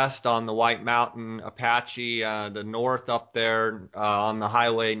 the west on the White Mountain Apache, the north up there on the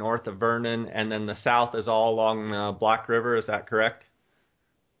highway north of Vernon, and then the south is all along Black River. Is that correct?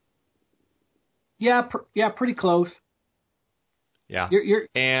 Yeah, pretty close. Yeah. You're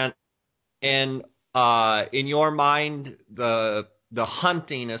And in your mind, the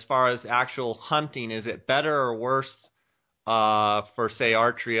hunting, as far as actual hunting, is it better or worse for, say,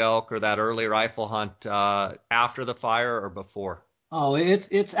 archery elk or that early rifle hunt after the fire or before? Oh,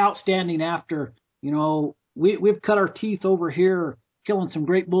 it's outstanding after. We've cut our teeth over here killing some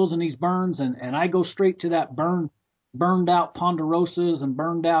great bulls in these burns, and I go straight to that burned out ponderosas and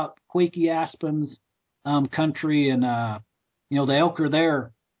burned out Quakey aspens country, and the elk are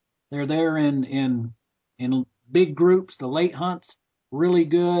there. They're there in big groups. The late hunts really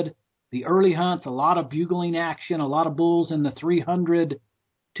good. The early hunts, a lot of bugling action, a lot of bulls in the 300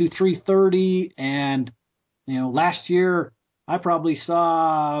 to 330, and last year I probably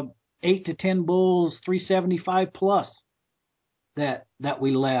saw 8 to 10 bulls 375 plus that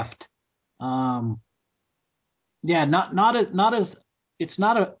we left. Not as it's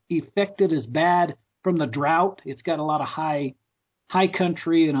not affected as bad from the drought. It's got a lot of high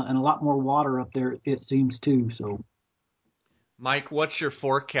country and a lot more water up there, it seems too. So, Mike, what's your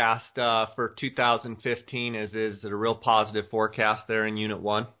forecast for 2015? Is it a real positive forecast there in Unit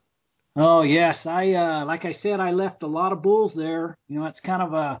 1? Oh yes, like I said, I left a lot of bulls there. It's kind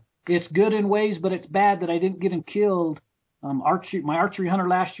of it's good in ways, but it's bad that I didn't get them killed. My archery hunter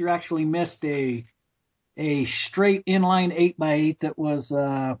last year actually missed a straight inline 8x8 that was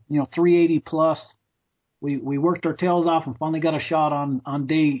 380 plus. We worked our tails off and finally got a shot on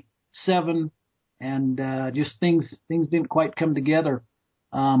day 7, and just things didn't quite come together.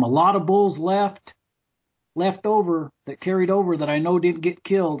 A lot of bulls left over that carried over that I know didn't get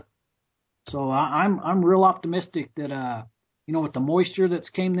killed. So I'm real optimistic that with the moisture that's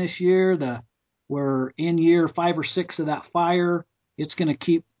came this year, we're in year 5 or 6 of that fire, it's going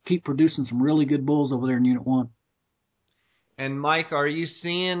to keep producing some really good bulls over there in Unit 1. And Mike, are you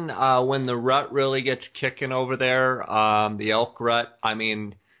seeing when the rut really gets kicking over there, the elk rut? I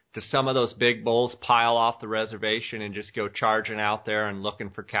mean, do some of those big bulls pile off the reservation and just go charging out there and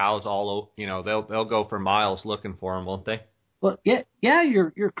looking for cows they'll go for miles looking for them, won't they? Well, yeah,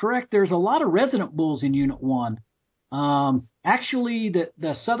 you're correct. There's a lot of resident bulls in Unit 1. Actually,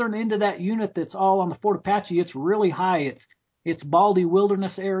 the southern end of that unit that's all on the Fort Apache, it's really high. It's Baldy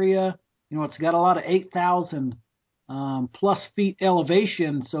Wilderness area. It's got a lot of 8,000 plus feet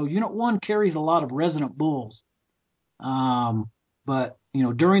elevation. So Unit 1 carries a lot of resident bulls. But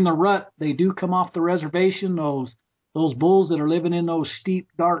during the rut, they do come off the reservation. Those bulls that are living in those steep,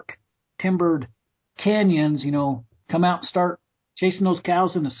 dark, timbered canyons, come out and start chasing those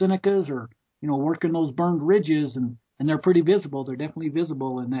cows in the Senecas or, working those burned ridges, and they're pretty visible. They're definitely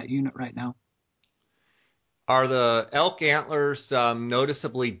visible in that unit right now. Are the elk antlers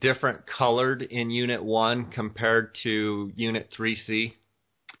noticeably different colored in Unit 1 compared to Unit 3C?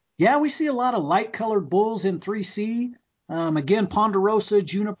 Yeah, we see a lot of light-colored bulls in 3C. Again, ponderosa,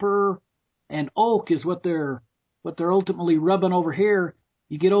 juniper, and oak is what they're ultimately rubbing over here.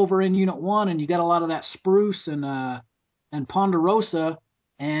 You get over in Unit 1, and you got a lot of that spruce and ponderosa,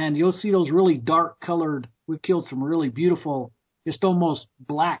 and you'll see those really dark-colored. We've killed some really beautiful, just almost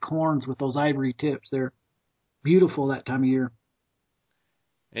black horns with those ivory tips. They're beautiful that time of year.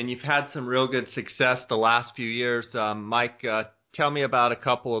 And you've had some real good success the last few years. Mike, tell me about a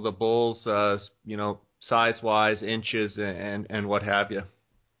couple of the bulls, size-wise, inches, and what have you.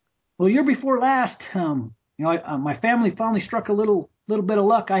 Well, year before last, my family finally struck a little bit of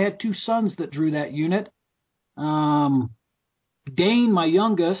luck. I had 2 sons that drew that unit. Dane, my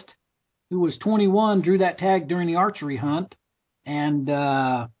youngest, who was 21, drew that tag during the archery hunt. And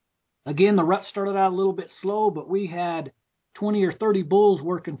again, the rut started out a little bit slow, but we had 20 or 30 bulls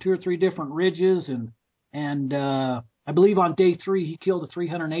working 2 or 3 different ridges. And I believe on day 3, he killed a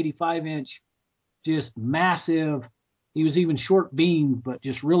 385-inch, just massive. He was even short beamed, but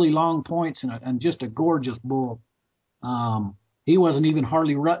just really long points and just a gorgeous bull. He wasn't even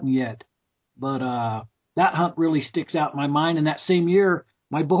hardly rutting yet. But that hunt really sticks out in my mind. And that same year,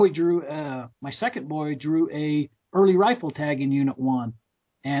 my second boy drew a early rifle tag in Unit 1.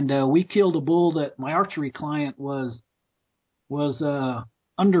 And we killed a bull that my archery client was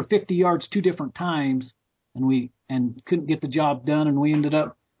under 50 yards 2 different times, and couldn't get the job done, and we ended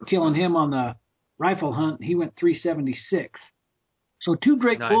up killing him on the rifle hunt. He went 376. So 2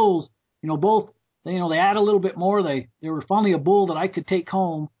 great Nice. bulls, both, they add a little bit more. They were finally a bull that I could take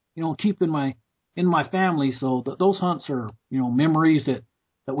home, keep in my family. So those hunts are, memories that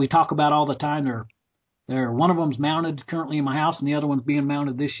we talk about all the time. They're one of them's mounted currently in my house, and the other one's being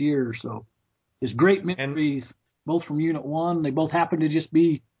mounted this year. So it's great memories, both from Unit 1. They both happen to just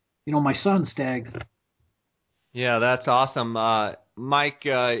be, my son's tags. Yeah, that's awesome. Mike,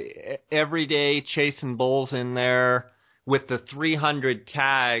 every day chasing bulls in there, with the 300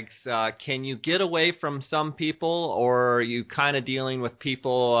 tags, can you get away from some people, or are you kind of dealing with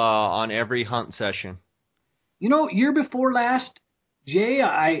people on every hunt session? Year before last,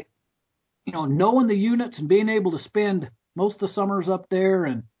 Jay, knowing the units and being able to spend most of the summers up there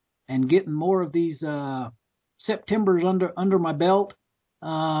and getting more of these Septembers under my belt,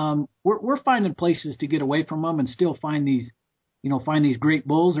 we're finding places to get away from them and still find these great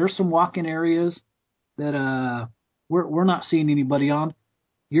bulls. There's some walk-in areas that we're not seeing anybody on.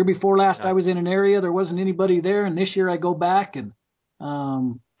 Year before last, I was in an area there wasn't anybody there, and this year I go back and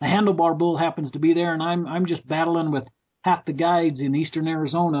a handlebar bull happens to be there, and I'm just battling with half the guides in eastern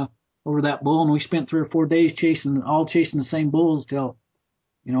Arizona over that bull, and we spent 3 or 4 days chasing the same bulls till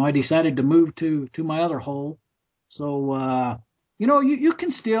I decided to move to my other hole. So you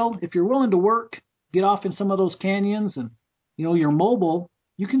can still, if you're willing to work, get off in some of those canyons, and you're mobile,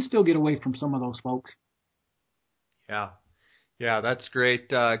 you can still get away from some of those folks. Yeah, that's great,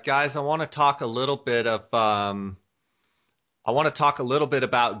 guys. I want to talk a little bit about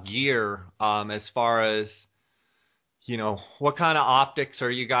gear, as far as what kind of optics are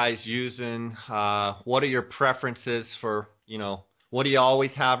you guys using? What are your preferences for what do you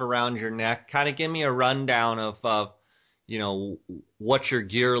always have around your neck? Kind of give me a rundown of what your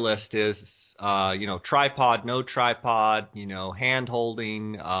gear list is. Tripod, no tripod, hand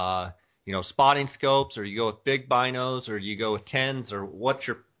holding, spotting scopes, or you go with big binos, or you go with 10s, or what's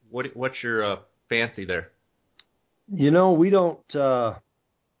your fancy there? We don't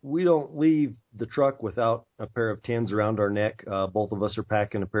leave the truck without a pair of 10s around our neck. Both of us are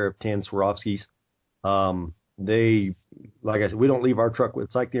packing a pair of 10 Swarovskis. They, like I said, we don't leave our truck with,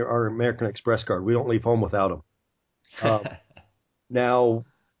 it's like our American Express card. We don't leave home without them. Now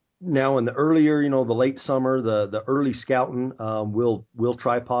in the earlier, the late summer, the early scouting, we'll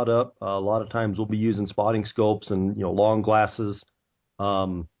tripod up. A lot of times we'll be using spotting scopes and, long glasses.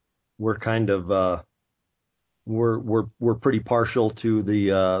 We're kind of, we're pretty partial to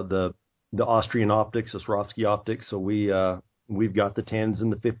the Austrian optics, the Swarovski optics. So we've got the 10s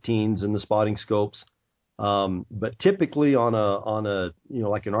and the 15s and the spotting scopes. But typically on a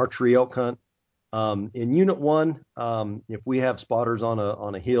like an archery elk hunt, in Unit 1, if we have spotters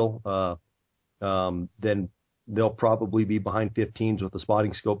on a hill, then they'll probably be behind 15s with the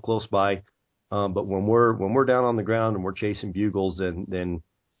spotting scope close by. But when we're down on the ground and we're chasing bugles, then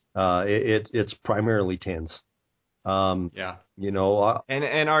it's primarily 10s. And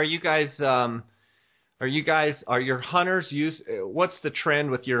are your hunters what's the trend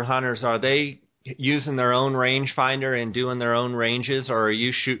with your hunters? Are they using their own rangefinder and doing their own ranges, or are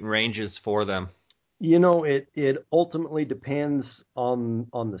you shooting ranges for them? It ultimately depends on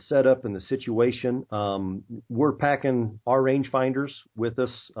the setup and the situation. We're packing our rangefinders with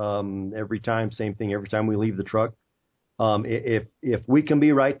us every time. Same thing every time we leave the truck. If we can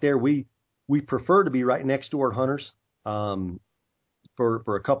be right there, we prefer to be right next to our hunters for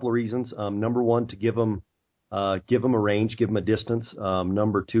a couple of reasons. Number one, to give them a range, give them a distance.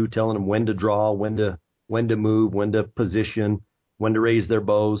 Number two, telling them when to draw, when to move, when to position, when to raise their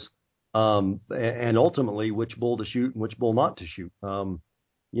bows. And ultimately which bull to shoot and which bull not to shoot.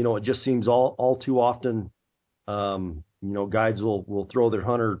 It just seems all too often, guides will throw their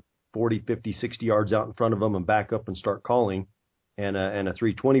hunter 40, 50, 60 yards out in front of them and back up and start calling. And a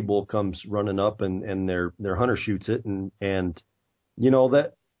 320 bull comes running up and their hunter shoots it.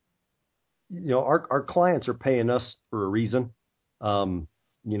 Our clients are paying us for a reason.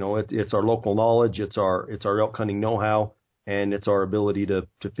 It's our local knowledge. It's our elk hunting know-how. And it's our ability to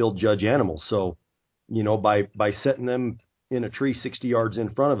field judge animals. So, by setting them in a tree 60 yards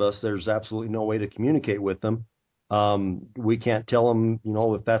in front of us, there's absolutely no way to communicate with them. We can't tell them,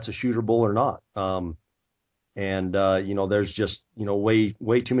 if that's a shooter bull or not. There's just,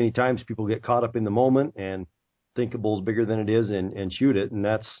 way too many times people get caught up in the moment and think a bull's bigger than it is and shoot it. And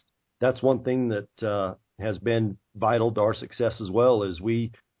that's one thing that has been vital to our success as well, is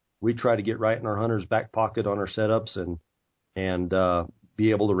we try to get right in our hunter's back pocket on our setups and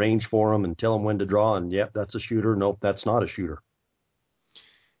be able to range for them and tell them when to draw. And yep, that's a shooter. Nope, that's not a shooter.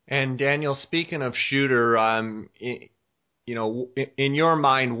 And Daniel, speaking of shooter, in your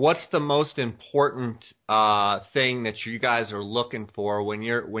mind, what's the most important thing that you guys are looking for when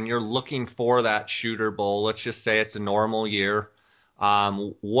you're looking for that shooter bull? Let's just say it's a normal year.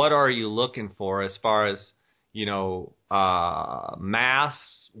 What are you looking for as far as mass,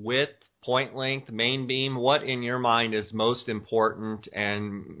 width, point length, main beam? What in your mind is most important?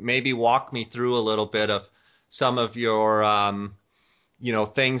 And maybe walk me through a little bit of some of your,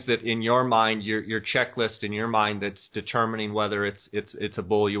 things that in your mind, your checklist in your mind that's determining whether it's a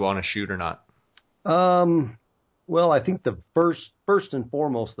bull you want to shoot or not. Well, I think the first and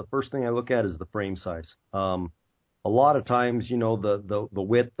foremost, the first thing I look at is the frame size. A lot of times, the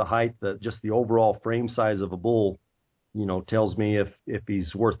width, the height, just the overall frame size of a bull, tells me if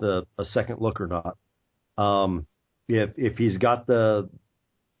he's worth a second look or not. If he's got the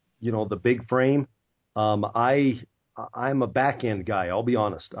big frame, I'm a back end guy. I'll be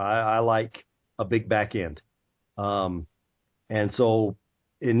honest. I like a big back end. And so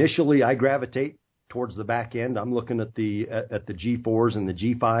initially I gravitate towards the back end. I'm looking at the G4s and the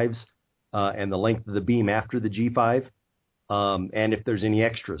G5s, and the length of the beam after the G5, and if there's any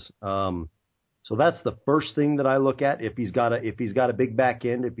extras. So that's the first thing that I look at. If he's got a big back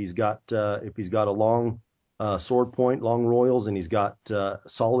end, if he's got a long sword point, long royals, and he's got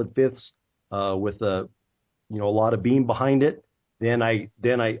solid fifths with a lot of beam behind it, then I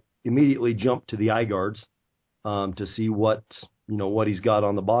immediately jump to the eye guards to see what he's got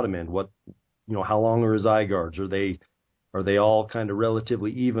on the bottom end. How long are his eye guards? Are they all kind of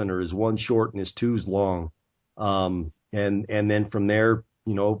relatively even, or is one short and his two's long? And then from there,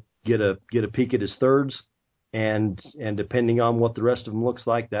 get a peek at his thirds, and depending on what the rest of them looks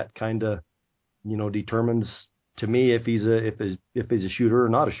like, that kind of determines to me if he's a shooter or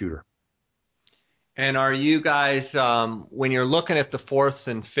not a shooter. And are you guys, when you're looking at the fourths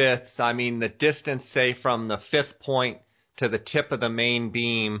and fifths, I mean the distance, say from the fifth point to the tip of the main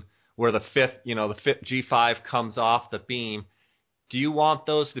beam, where the fifth G5 comes off the beam, do you want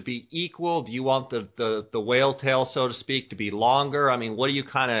those to be equal? Do you want the whale tail, so to speak, to be longer? I mean, what do you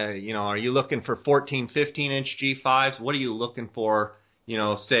kind of, are you looking for 14, 15-inch G5s? What are you looking for,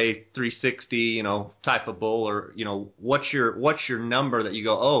 say 360, type of bull, or, what's your number that you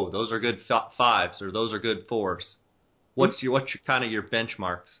go, oh, those are good fives, or those are good fours? What's your kind of your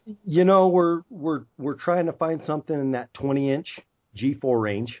benchmarks? We're trying to find something in that 20-inch G4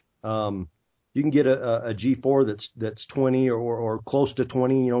 range. You can get a G4 that's 20 or close to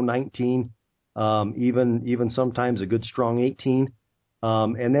 20, 19, even sometimes a good strong 18,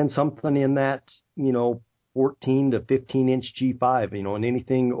 and then something in that 14 to 15-inch G5, and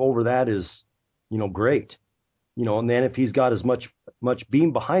anything over that is great, and then if he's got as much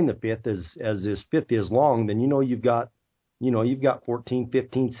beam behind the fifth as his fifth is long, then you've got 14,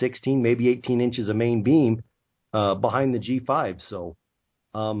 15, 16, maybe 18 inches of main beam behind the G5, so.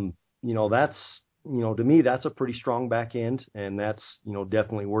 That's, to me, that's a pretty strong back end, and that's,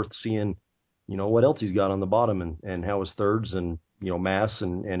 definitely worth seeing, what else he's got on the bottom and how his thirds and, mass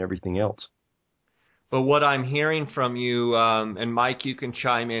and everything else. But what I'm hearing from you, and Mike, you can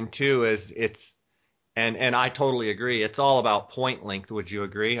chime in too, is and I totally agree. It's all about point length. Would you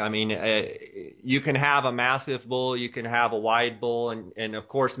agree? I mean, you can have a massive bull, you can have a wide bull, and of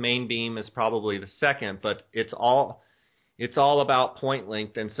course, main beam is probably the second, but it's all about point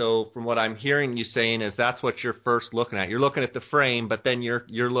length. And so from what I'm hearing you saying is that's what you're first looking at. You're looking at the frame, but then you're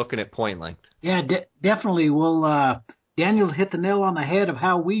looking at point length. Yeah, definitely. Well, Daniel hit the nail on the head of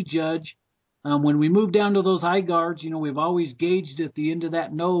how we judge. When we move down to those eye guards, we've always gauged at the end of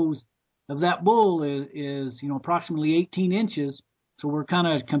that nose of that bull is approximately 18 inches. So we're kind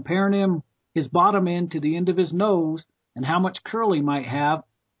of comparing his bottom end to the end of his nose and how much curl he might have.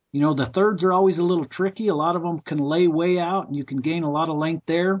 The thirds are always a little tricky. A lot of them can lay way out, and you can gain a lot of length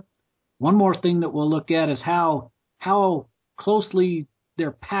there. One more thing that we'll look at is how closely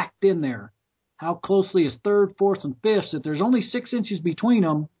they're packed in there. How closely is third, fourth, and fifth. If there's only 6 inches between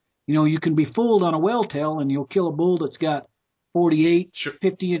them, you can be fooled on a whale tail, and you'll kill a bull that's got 48,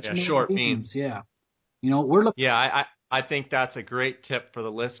 50-inch short beams. Yeah. We're looking. Yeah, I think that's a great tip for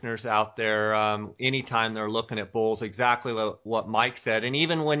the listeners out there. Anytime they're looking at bulls, exactly what Mike said. And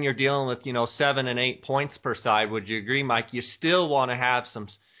even when you're dealing with, 7 and 8 points per side, would you agree, Mike? You still want to have some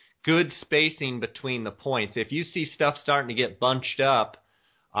good spacing between the points. If you see stuff starting to get bunched up,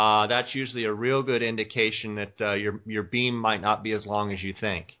 that's usually a real good indication that your beam might not be as long as you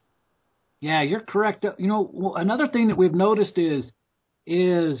think. Yeah, you're correct. Another thing that we've noticed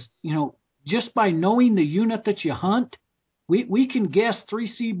is just by knowing the unit that you hunt, we can guess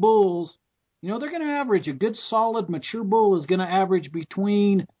 3C bulls. They're going to average, a good solid mature bull is going to average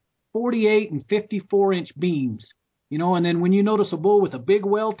between 48 and 54-inch beams. And then when you notice a bull with a big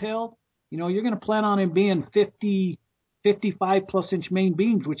whale tail, you're going to plan on him being 50, 55-plus inch main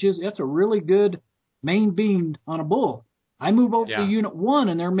beams, that's a really good main beam on a bull. I move over to Unit 1,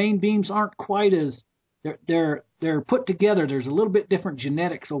 and their main beams aren't quite as they're put together. There's a little bit different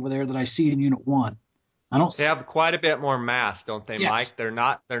genetics over there that I see in Unit 1. They have quite a bit more mass, don't they, yes. Mike? They're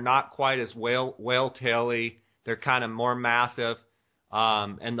not quite as whale taily. They're kind of more massive,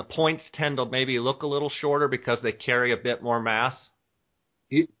 and the points tend to maybe look a little shorter because they carry a bit more mass.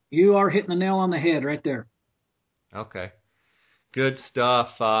 You are hitting the nail on the head right there. Okay. Good stuff.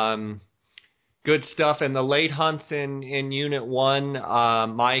 Good stuff. And the late hunts in Unit 1,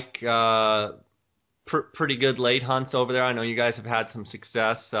 Mike, pretty good late hunts over there. I know you guys have had some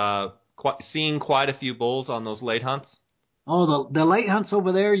success seeing quite a few bulls on those late hunts. Oh, the late hunts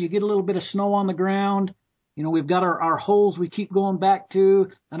over there, you get a little bit of snow on the ground. We've got our holes we keep going back to,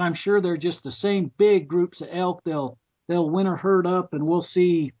 and I'm sure they're just the same big groups of elk. They'll winter herd up, and we'll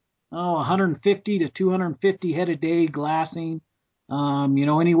see 150 to 250 head a day glassing.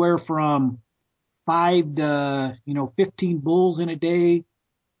 Anywhere from 5 to 15 bulls in a day.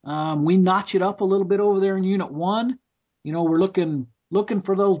 We notch it up a little bit over there in Unit 1. We're looking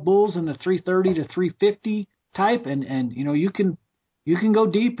for those bulls in the 330 to 350 type, and you can go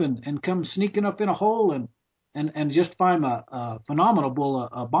deep and come sneaking up in a hole and just find a phenomenal bull,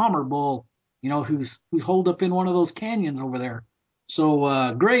 a bomber bull, who's holed up in one of those canyons over there.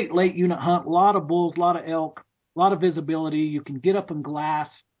 So great late unit hunt, a lot of bulls, a lot of elk, a lot of visibility. You can get up and glass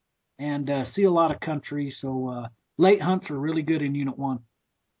and see a lot of country. So late hunts are really good in Unit 1.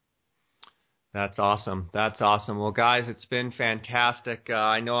 That's awesome. That's awesome. Well, guys, it's been fantastic.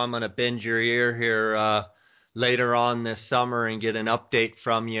 I know I'm going to bend your ear here later on this summer and get an update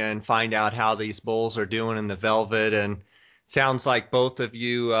from you and find out how these bulls are doing in the velvet. And sounds like both of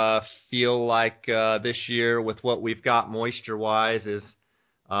you feel like this year, with what we've got moisture-wise, is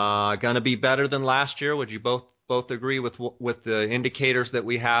going to be better than last year. Would you both agree with the indicators that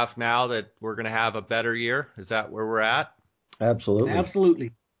we have now that we're going to have a better year? Is that where we're at? Absolutely.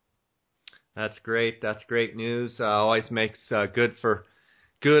 Absolutely. That's great. That's great news. Always makes good for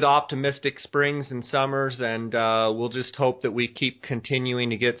good, optimistic springs and summers, and we'll just hope that we keep continuing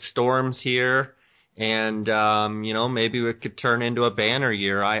to get storms here, and maybe it could turn into a banner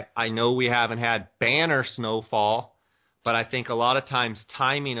year. I know we haven't had banner snowfall, but I think a lot of times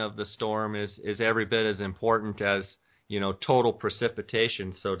timing of the storm is every bit as important as total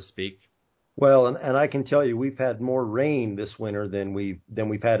precipitation, so to speak. Well, and I can tell you, we've had more rain this winter than we've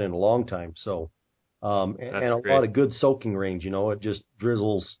had in a long time. So, and a lot of good soaking rains. It just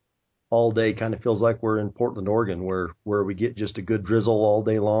drizzles all day. Kind of feels like we're in Portland, Oregon, where we get just a good drizzle all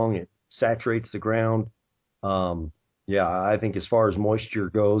day long. It saturates the ground. Yeah, I think as far as moisture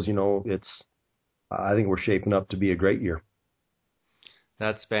goes, I think we're shaping up to be a great year.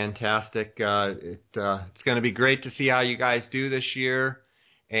 That's fantastic. It's going to be great to see how you guys do this year.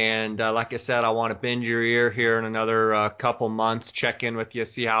 And like I said, I want to bend your ear here in another couple months, check in with you,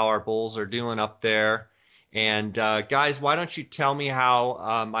 see how our bulls are doing up there. And guys, why don't you tell me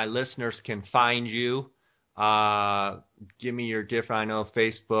how my listeners can find you? Give me your different, I know,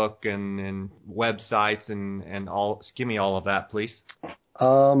 Facebook and websites and all. Give me all of that, please.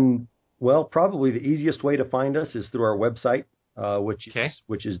 Well, probably the easiest way to find us is through our website, which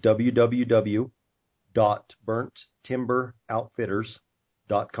is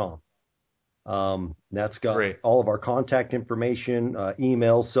www.burnttimberoutfitters.com. That's got all of our contact information,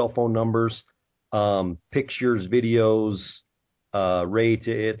 emails, cell phone numbers, pictures, videos, rate.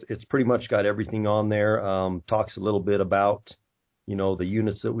 It's pretty much got everything on there. Talks a little bit about, the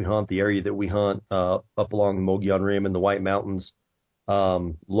units that we hunt, the area that we hunt, up along the Mogollon Rim and the White Mountains,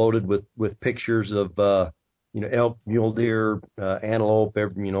 loaded with pictures of, elk, mule deer, antelope,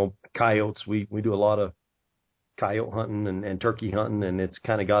 coyotes. We do a lot of coyote hunting and turkey hunting, and it's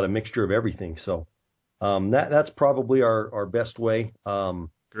kind of got a mixture of everything. So that's probably our best way.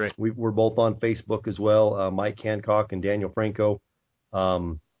 Great. We're both on Facebook as well, Mike Hancock and Daniel Franco.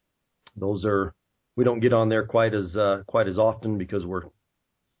 We don't get on there quite as often because we're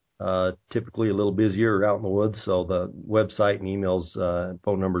typically a little busier out in the woods. So the website and emails, and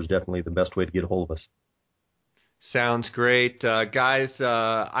phone number is definitely the best way to get a hold of us. Sounds great. Guys,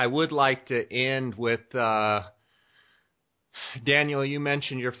 I would like to end with Daniel, you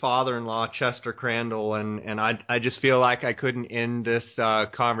mentioned your father-in-law, Chester Crandall, and I just feel like I couldn't end this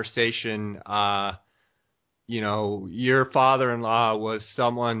conversation. Your father-in-law was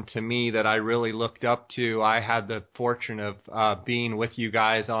someone to me that I really looked up to. I had the fortune of being with you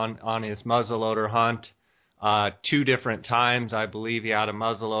guys on his muzzleloader hunt 2 different times. I believe he had a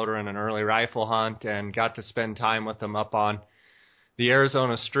muzzleloader and an early rifle hunt, and got to spend time with him up on the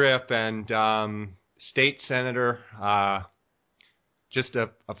Arizona Strip, and state senator. Just a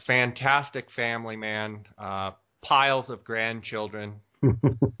fantastic family man, piles of grandchildren,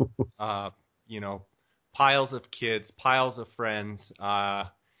 piles of kids, piles of friends,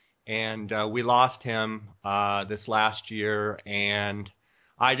 and we lost him this last year. And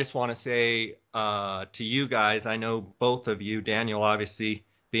I just want to say to you guys, I know both of you, Daniel obviously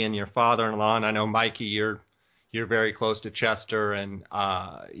being your father-in-law, and I know Mikey, you're very close to Chester, and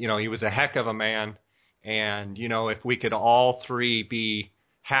he was a heck of a man. And, if we could all three be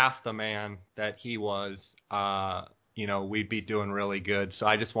half the man that he was, we'd be doing really good. So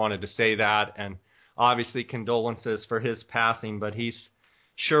I just wanted to say that, and obviously condolences for his passing, but he's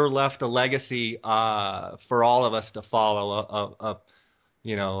sure left a legacy for all of us to follow,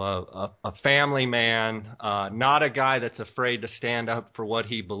 a family man, not a guy that's afraid to stand up for what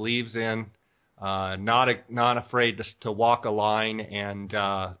he believes in, not afraid to walk a line and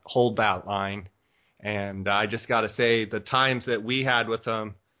hold that line. And I just got to say, the times that we had with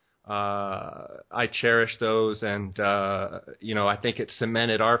him, I cherish those, and I think it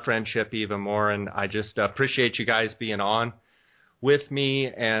cemented our friendship even more. And I just appreciate you guys being on with me,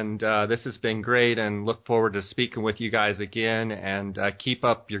 and this has been great, and look forward to speaking with you guys again. And keep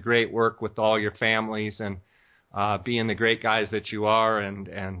up your great work with all your families, and being the great guys that you are.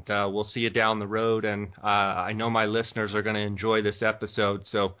 And we'll see you down the road. And I know my listeners are going to enjoy this episode.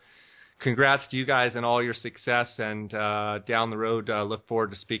 So congrats to you guys and all your success, and down the road, look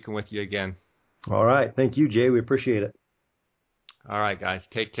forward to speaking with you again. All right. Thank you, Jay. We appreciate it. All right, guys.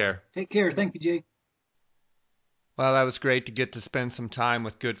 Take care. Take care. Thank you, Jay. Well, that was great to get to spend some time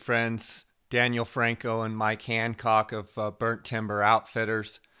with good friends, Daniel Franco and Mike Hancock of Burnt Timber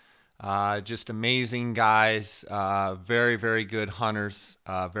Outfitters. Just amazing guys, very, very good hunters,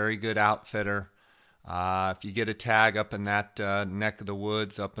 very good outfitter. If you get a tag up in that neck of the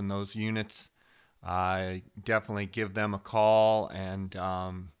woods, up in those units, definitely give them a call. And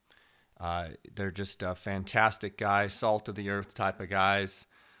they're just fantastic guys, salt of the earth type of guys.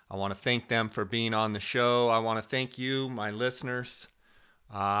 I want to thank them for being on the show. I want to thank you, my listeners,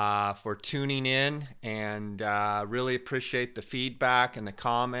 for tuning in, and really appreciate the feedback and the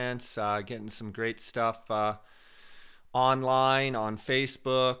comments, getting some great stuff online, on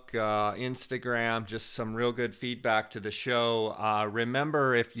Facebook, Instagram, just some real good feedback to the show.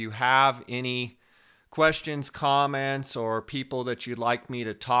 Remember, if you have any questions, comments, or people that you'd like me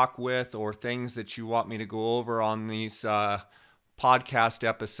to talk with, or things that you want me to go over on these podcast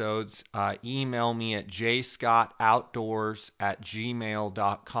episodes, email me at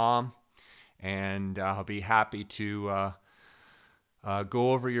jscottoutdoors@gmail.com, and I'll be happy to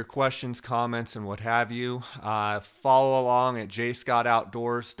go over your questions, comments, and what have you. Follow along at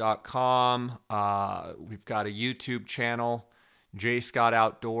jscottoutdoors.com. We've got a YouTube channel, J Scott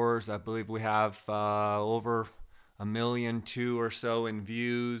Outdoors. I believe we have over 1.2 million or so in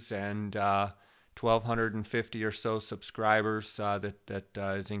views, and 1,250 or so subscribers. That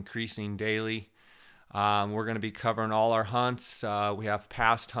is increasing daily. We're going to be covering all our hunts. We have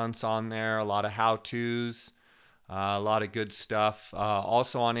past hunts on there, a lot of how-tos, a lot of good stuff.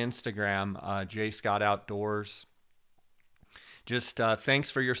 Also on Instagram, J Scott Outdoors. Just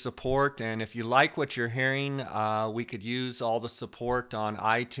thanks for your support, and if you like what you're hearing, we could use all the support on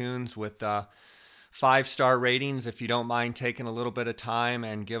iTunes with 5-star ratings. If you don't mind taking a little bit of time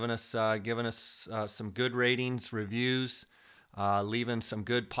and giving us some good ratings, reviews, leaving some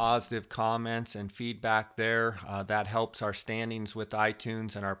good positive comments and feedback there, that helps our standings with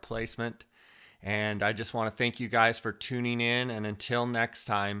iTunes and our placement. And I just want to thank you guys for tuning in, and until next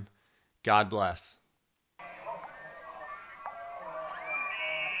time, God bless.